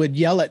who would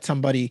yell at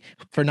somebody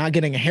for not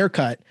getting a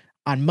haircut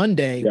on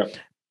Monday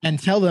and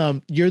tell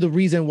them that's the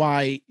reason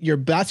why your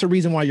buddies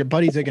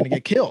are going to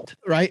get killed.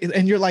 Right.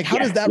 And you're like, how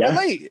does that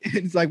relate?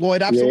 It's like, well,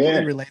 it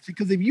absolutely relates,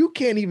 because if you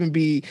can't even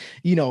be,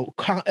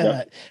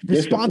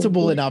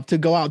 responsible enough to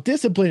go out,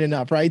 disciplined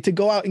enough, right, to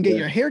go out and get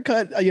your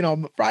haircut,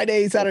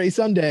 Friday, Saturday,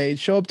 Sunday,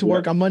 show up to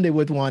work on Monday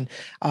with one,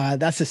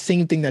 that's the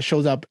same thing that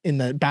shows up in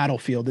the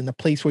battlefield, in the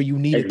place where you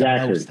need it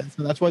the most. And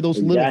so that's why those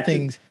little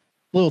things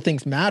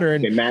matter.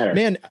 And they matter,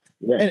 man.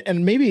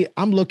 And maybe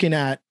I'm looking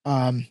at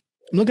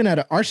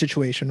our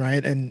situation,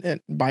 right?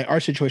 And by our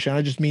situation,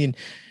 I just mean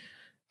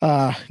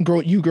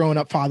growing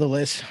up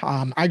fatherless.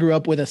 I grew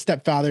up with a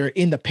stepfather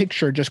in the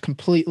picture, just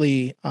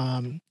completely,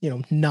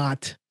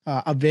 not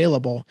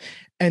available.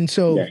 And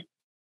so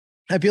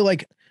I feel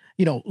like,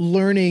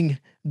 learning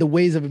the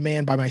ways of a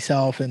man by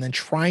myself and then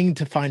trying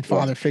to find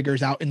father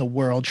figures out in the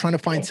world, trying to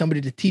find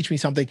somebody to teach me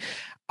something.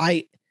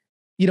 I,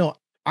 you know,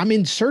 I'm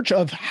in search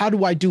of how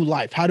do I do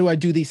life? How do I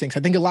do these things? I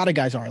think a lot of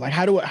guys are like,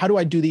 how do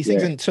I do these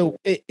things? And so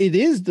it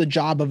is the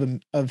job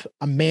of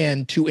a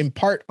man to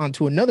impart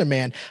onto another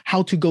man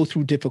how to go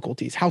through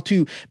difficulties, how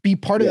to be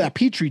part of that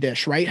petri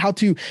dish, right? How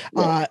to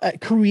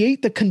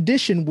create the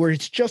condition where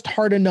it's just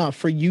hard enough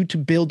for you to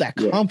build that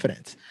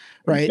confidence,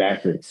 right?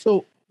 Exactly.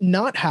 So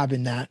not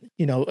having that,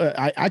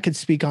 I could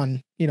speak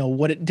on,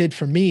 what it did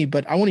for me,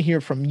 but I want to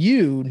hear from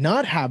you,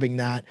 not having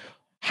that.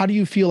 How do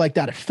you feel like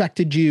that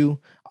affected you?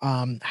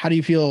 How do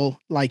you feel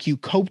like you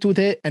coped with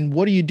it? And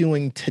what are you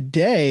doing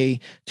today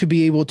to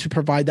be able to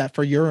provide that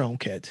for your own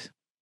kids?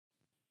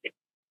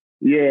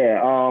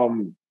 Yeah.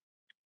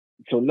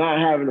 So not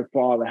having a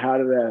father, how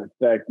did that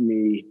affect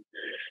me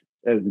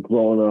as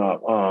growing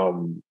up?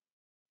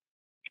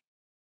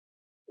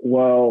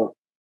 Well,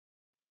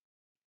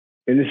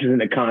 and this is in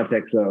the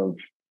context of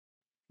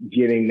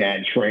getting that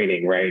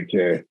training, right?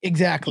 To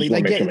exactly.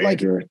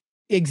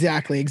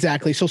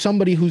 Exactly. So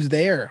somebody who's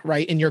there,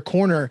 right, in your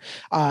corner,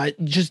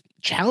 just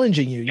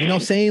challenging you,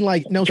 saying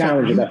like, no,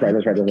 challenging. That's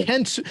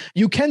right.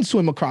 You can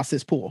swim across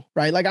this pool,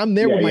 right? Like I'm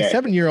there with my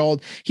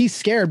 7-year-old. He's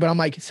scared, but I'm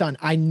like, son,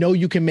 I know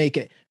you can make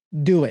it.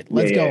 Do it.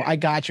 Let's go. I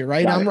got you,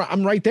 right?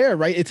 I'm right there,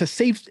 right? It's a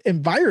safe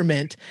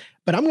environment,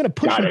 but I'm gonna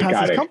push him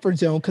past his comfort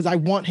zone because I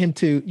want him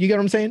to. You get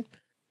what I'm saying?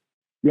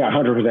 Yeah,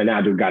 100%.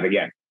 Now, dude, got it.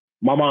 Yeah,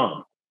 my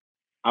mom.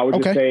 I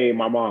would just say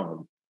my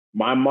mom.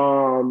 My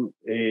mom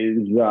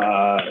is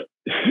the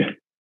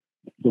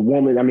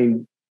woman. I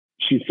mean,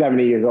 she's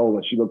 70 years old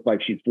and she looks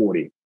like she's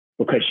 40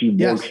 because she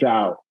works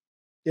out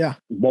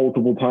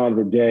multiple times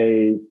a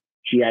day.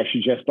 She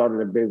actually just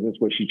started a business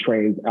where she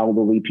trains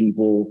elderly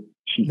people.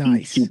 She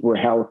eats super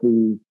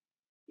healthy.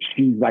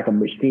 She's like a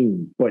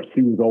machine, but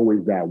she was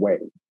always that way.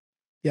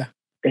 Yeah.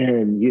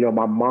 And,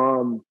 my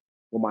mom,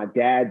 when my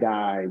dad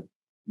died,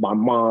 my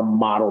mom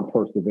modeled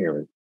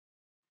perseverance.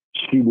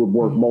 She would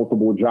work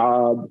multiple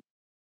jobs.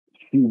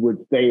 She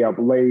would stay up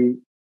late.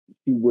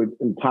 She would,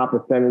 on top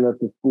of sending us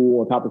to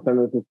school,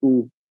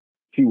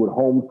 she would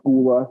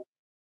homeschool us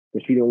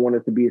because she didn't want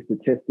us to be a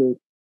statistic.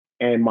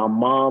 And my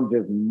mom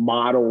just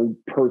modeled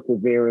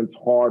perseverance,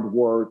 hard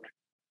work,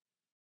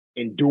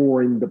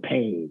 enduring the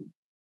pain,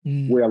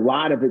 where a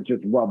lot of it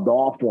just rubbed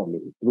off on me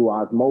through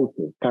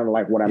osmosis, kind of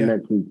like what I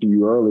mentioned to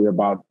you earlier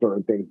about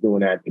certain things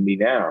doing that to me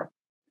now.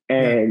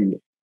 And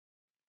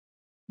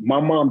my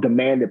mom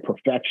demanded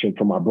perfection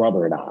from my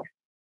brother and I.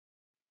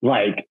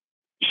 Like,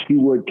 she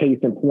would, case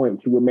in point,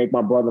 she would make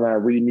my brother and I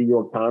read New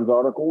York Times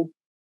articles.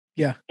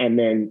 Yeah. And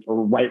then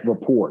write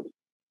reports.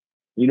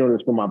 You know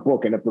this from my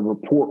book. And if the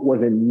report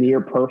wasn't near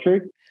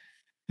perfect,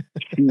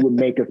 she would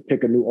make us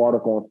pick a new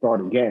article and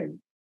start again.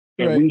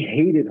 And we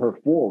hated her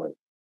for it.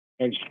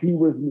 And she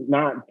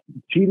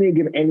didn't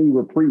give any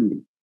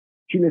reprieve.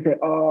 She didn't say,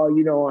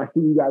 oh, I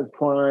see you guys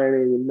crying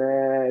and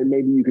man,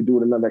 maybe you could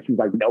do it another. She was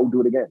like, no,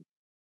 do it again.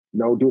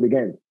 No, do it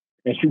again.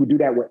 And she would do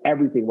that with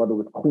everything, whether it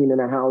was cleaning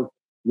the house,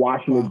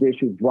 washing the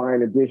dishes, drying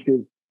the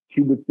dishes.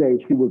 She would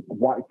say,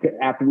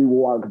 after we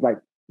were because like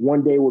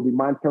one day would be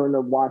my turn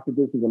to wash the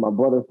dishes and my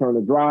brother's turn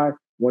to dry,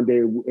 one day,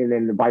 and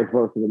then vice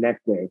versa the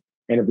next day.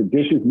 And if the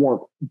dishes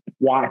weren't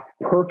washed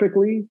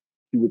perfectly,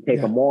 she would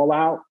take them all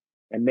out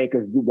and make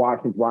us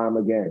wash and dry them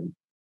again.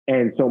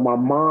 And so my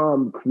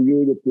mom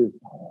created this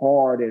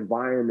hard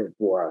environment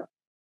for us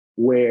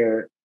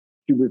where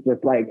she was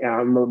just like,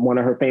 one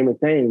of her famous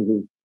sayings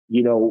is,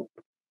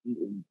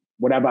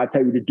 whatever I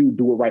tell you to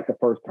do it right the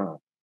first time.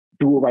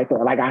 Do it right.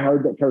 Like I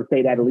heard her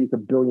say that at least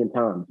 1 billion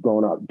times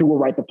growing up. Do it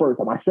right the first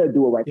time. I said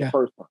do it right the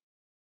first time.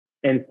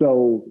 And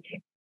so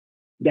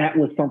that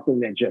was something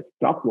that just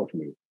stuck with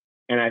me.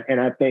 And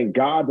I thank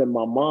God that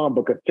my mom,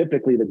 because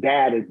typically the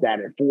dad is that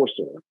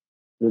enforcer.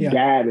 The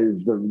dad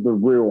is the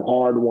real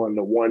hard one,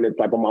 the one that's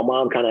like, but my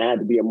mom kind of had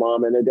to be a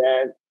mom and a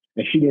dad.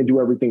 And she didn't do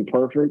everything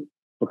perfect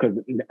because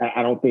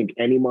I don't think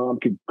any mom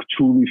could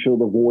truly fill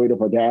the void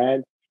of a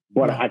dad.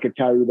 But I could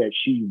tell you that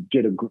she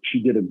did a good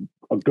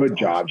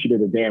job. She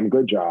did a damn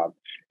good job.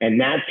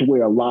 And that's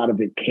where a lot of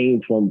it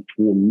came from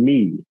for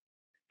me.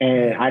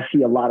 And I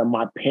see a lot of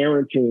my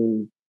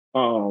parenting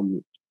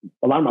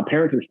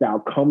style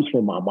comes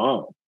from my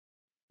mom.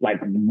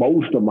 Like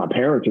most of my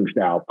parenting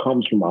style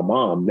comes from my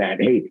mom that,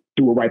 hey,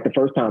 do it right the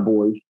first time,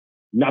 boys.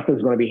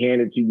 Nothing's going to be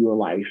handed to you in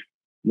life.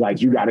 Like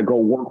you got to go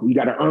work. You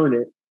got to earn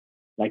it.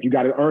 Like you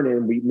got to earn it.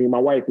 And me and my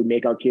wife, we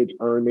make our kids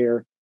earn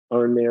their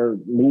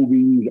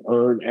movies,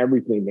 earn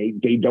everything.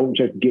 They don't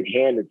just get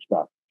handed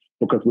stuff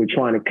because we're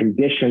trying to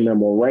condition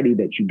them already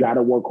that you got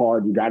to work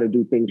hard. You got to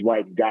do things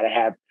right. You got to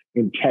have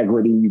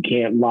integrity. You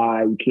can't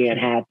lie. You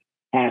can't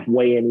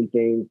halfway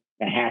anything.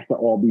 It has to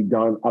all be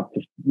done up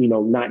to,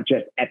 not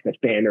just at the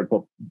standard,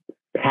 but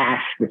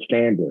past the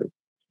standard.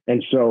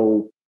 And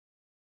so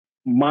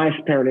my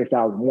parenting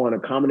style is one, a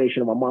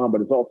combination of my mom,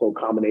 but it's also a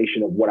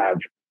combination of what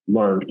I've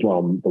learned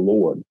from the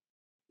Lord.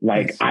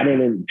 Like I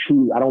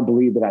don't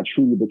believe that I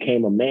truly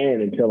became a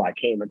man until I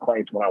came to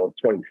Christ when I was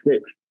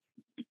 26.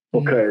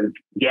 Because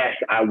yes,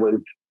 I was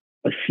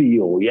a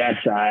SEAL. Yes,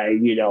 I,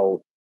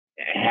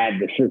 had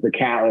the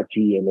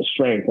physicality and the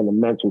strength and the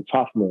mental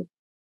toughness,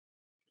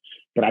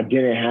 but I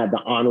didn't have the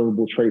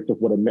honorable traits of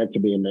what it meant to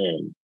be a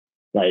man.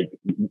 Like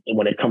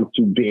when it comes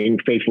to being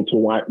faithful to a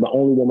wife, the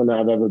only woman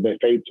I've ever been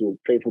faithful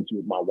to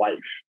is my wife.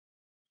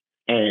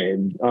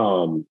 And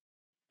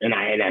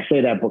I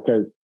say that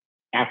because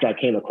after I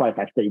came to Christ,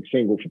 I stayed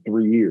single for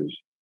 3 years.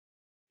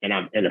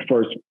 And the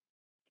first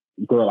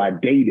girl I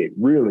dated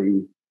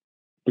really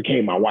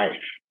became my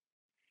wife.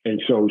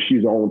 And so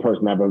she's the only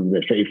person I've ever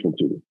been faithful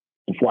to.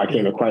 Before I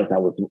came to Christ, I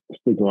was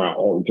sleeping around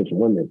all the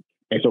different women.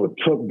 And so it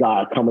took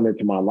God coming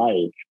into my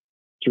life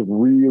to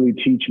really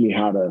teach me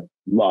how to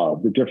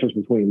love, the difference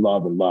between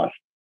love and lust,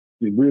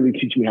 to really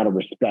teach me how to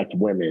respect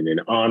women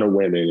and honor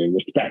women and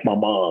respect my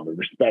mom and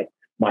respect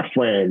my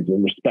friends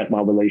and respect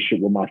my relationship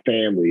with my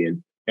family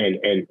and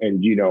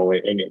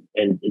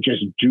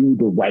just do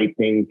the right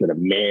things that a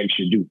man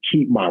should do.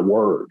 Keep my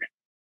word.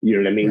 You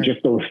know what I mean? Right.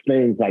 Just those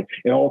things, like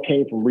it all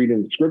came from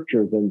reading the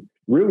scriptures and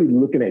really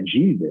looking at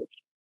Jesus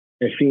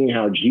and seeing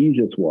how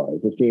Jesus was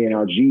and seeing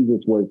how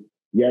Jesus was.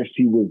 Yes,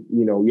 he was,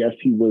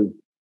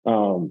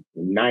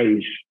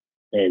 nice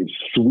and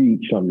sweet,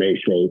 some may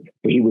say,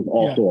 but he was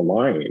also a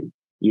lion.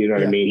 You know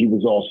what I mean? He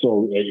was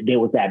also, there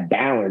was that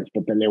balance,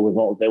 but then there was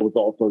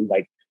also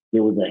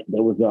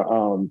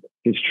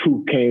his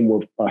truth came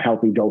with a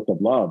healthy dose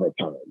of love at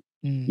times,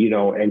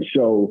 and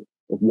so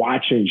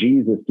watching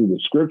Jesus through the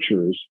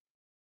scriptures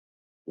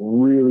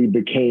really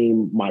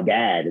became my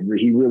dad.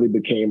 He really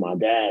became my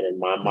dad and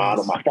my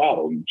model, my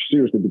father. He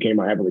seriously became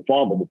my heavenly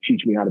father to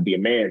teach me how to be a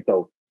man.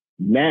 So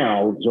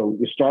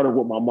it started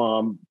with my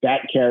mom.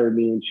 That carried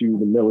me into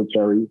the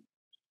military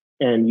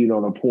and, the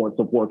importance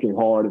of working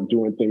hard and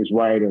doing things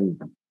right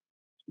and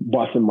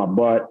busting my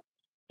butt.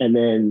 And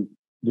then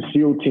the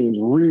SEAL teams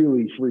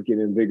really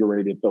freaking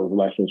invigorated those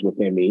lessons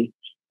within me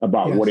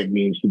about what it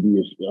means to be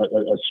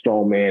a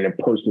strong man and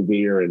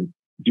persevere and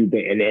do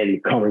that. And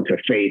then coming to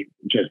faith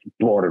just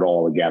brought it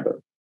all together.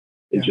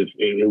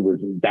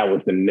 That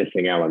was the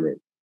missing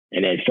element.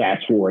 And then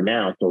fast forward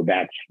now. So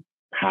that's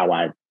how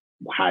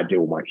I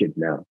deal with my kids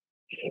now.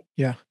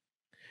 Yeah.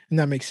 And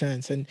that makes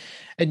sense. And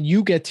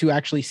you get to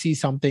actually see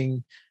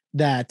something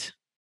that,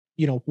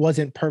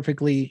 wasn't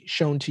perfectly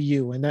shown to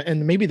you.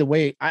 And maybe the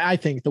way, I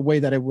think the way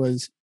that it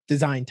was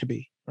designed to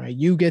be, right?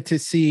 You get to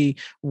see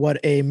what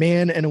a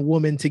man and a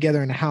woman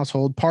together in a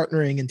household,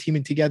 partnering and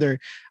teaming together,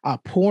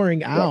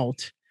 pouring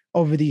out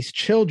over these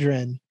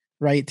children,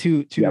 right?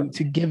 To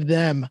give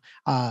them,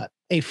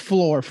 a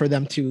floor for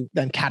them to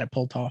then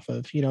catapult off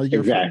of,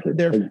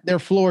 their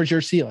floor is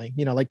your ceiling,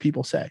 like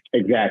people say.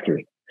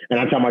 Exactly. And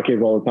I tell my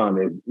kids all the time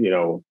is,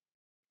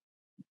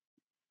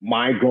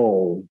 my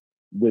goal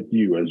with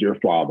you as your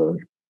father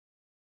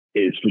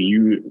is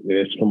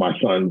for my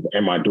sons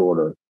and my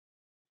daughter,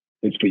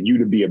 is for you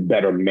to be a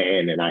better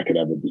man than I could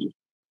ever be,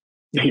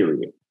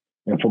 period.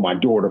 And for my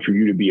daughter, for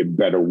you to be a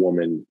better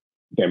woman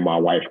than my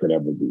wife could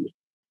ever be.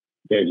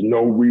 There's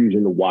no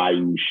reason why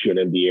you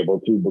shouldn't be able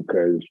to,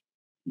 because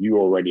you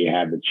already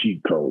have the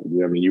cheat code. You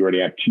know what I mean? You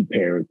already have two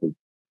parents that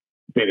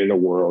been in the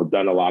world,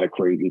 done a lot of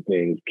crazy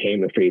things,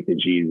 came to faith in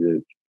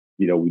Jesus.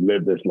 We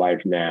live this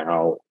life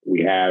now.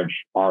 We have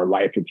our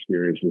life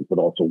experiences, but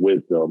also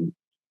wisdom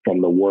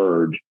from the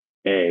word.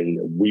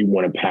 And we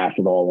want to pass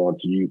it all on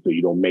to you so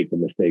you don't make the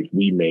mistakes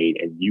we made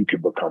and you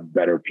can become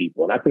better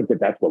people. And I think that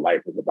that's what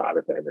life is about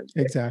at the end of the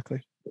day.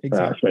 Exactly.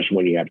 Especially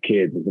when you have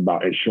kids, it's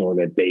about ensuring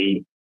that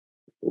they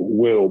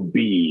will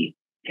be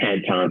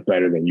 10 times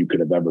better than you could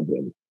have ever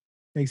been.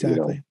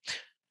 Exactly.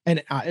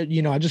 And, I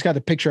just got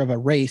a picture of a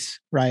race,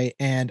 right?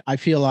 And I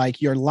feel like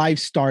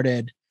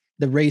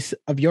the race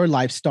of your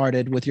life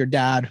started with your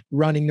dad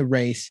running the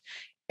race.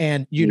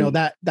 And,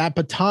 that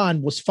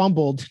baton was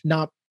fumbled,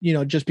 not,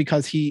 just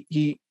because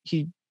he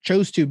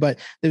chose to, but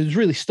it was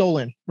really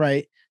stolen,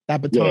 right?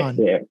 That baton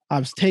I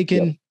was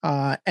taken.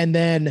 And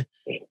then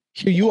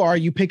here you are,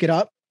 you pick it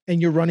up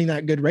and you're running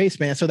that good race,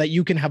 man, so that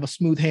you can have a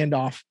smooth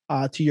handoff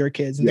to your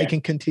kids and they can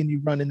continue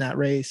running that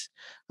race.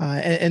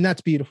 And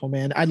that's beautiful,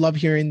 man. I love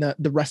hearing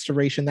the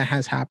restoration that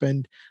has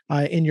happened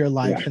in your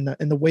life and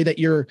the way that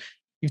you've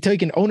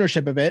taken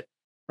ownership of it,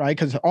 right?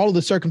 Because all of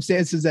the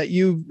circumstances that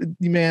you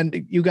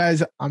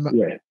guys, I'm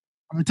going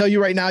to tell you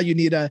right now, you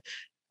need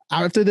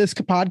after this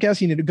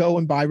podcast, you need to go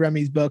and buy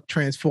Remy's book,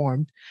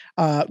 Transformed.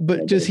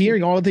 But just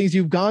hearing all the things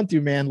you've gone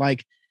through, man,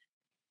 like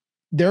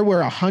there were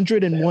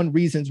 101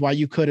 reasons why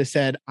you could have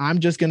said, I'm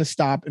just going to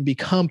stop and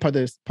become part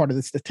of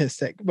the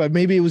statistic. But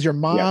maybe it was your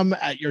mom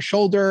at your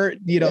shoulder,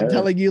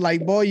 telling you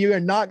like, boy, you are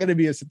not going to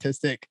be a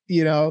statistic, and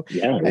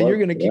you're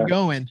going to keep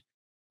going.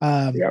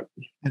 And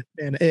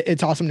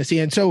it's awesome to see.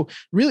 And so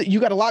really, you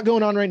got a lot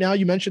going on right now.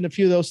 You mentioned a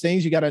few of those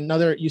things. You got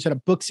you said a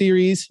book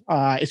series.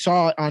 I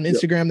saw on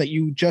Instagram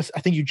that I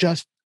think you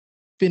just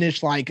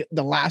finished like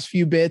the last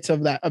few bits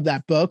of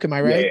that book. Am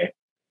I right?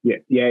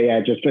 Yeah.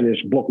 I just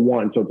finished book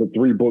 1. So it's a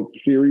 3-book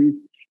series.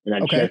 And I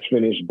just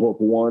finished book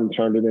 1,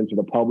 turned it into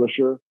the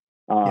publisher.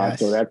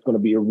 So that's going to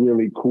be a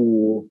really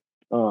cool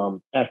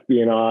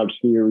espionage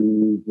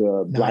series,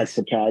 Black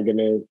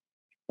protagonist.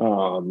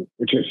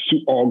 which is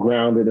all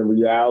grounded in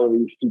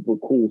reality, super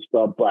cool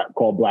stuff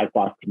called Black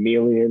Box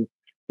Chameleon.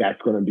 That's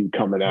going to be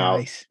coming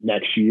out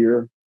next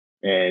year.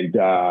 And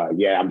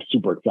I'm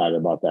super excited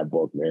about that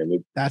book,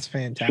 man. That's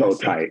fantastic. So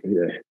tight.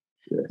 Yeah.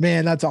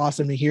 Man, that's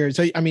awesome to hear.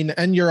 So, I mean,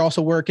 and you're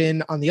also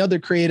working on the other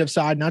creative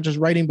side, not just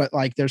writing, but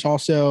like there's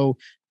also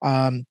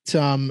are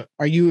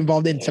you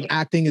involved in some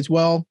acting as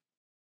well?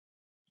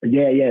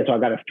 Yeah. So I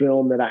got a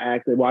film that I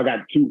acted. Well, I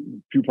got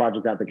two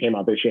projects out that came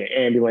out this year.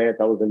 Ambulance,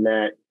 I was in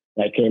that.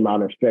 That came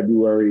out in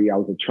February. I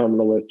was a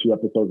Terminalist, 2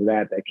 episodes of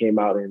that came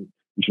out in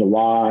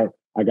July.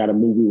 I got a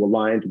movie with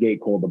Lionsgate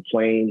called The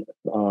Plane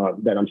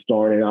that I'm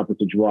starring in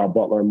opposite Gerard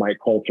Butler and Mike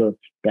Coulter.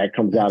 That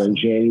comes out in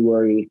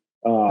January.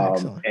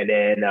 And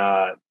then,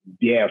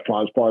 as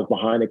far as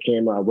behind the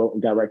camera, I wrote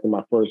and directed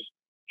my first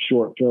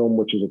short film,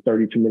 which is a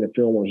 32-minute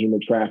film on human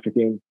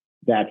trafficking.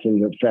 That's in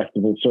the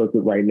festival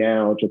circuit right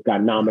now. It just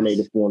got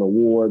nominated for an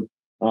award.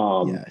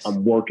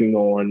 I'm working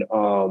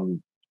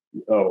on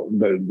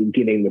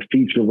getting the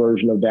feature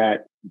version of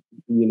that,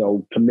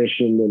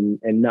 commissioned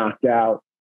and knocked out.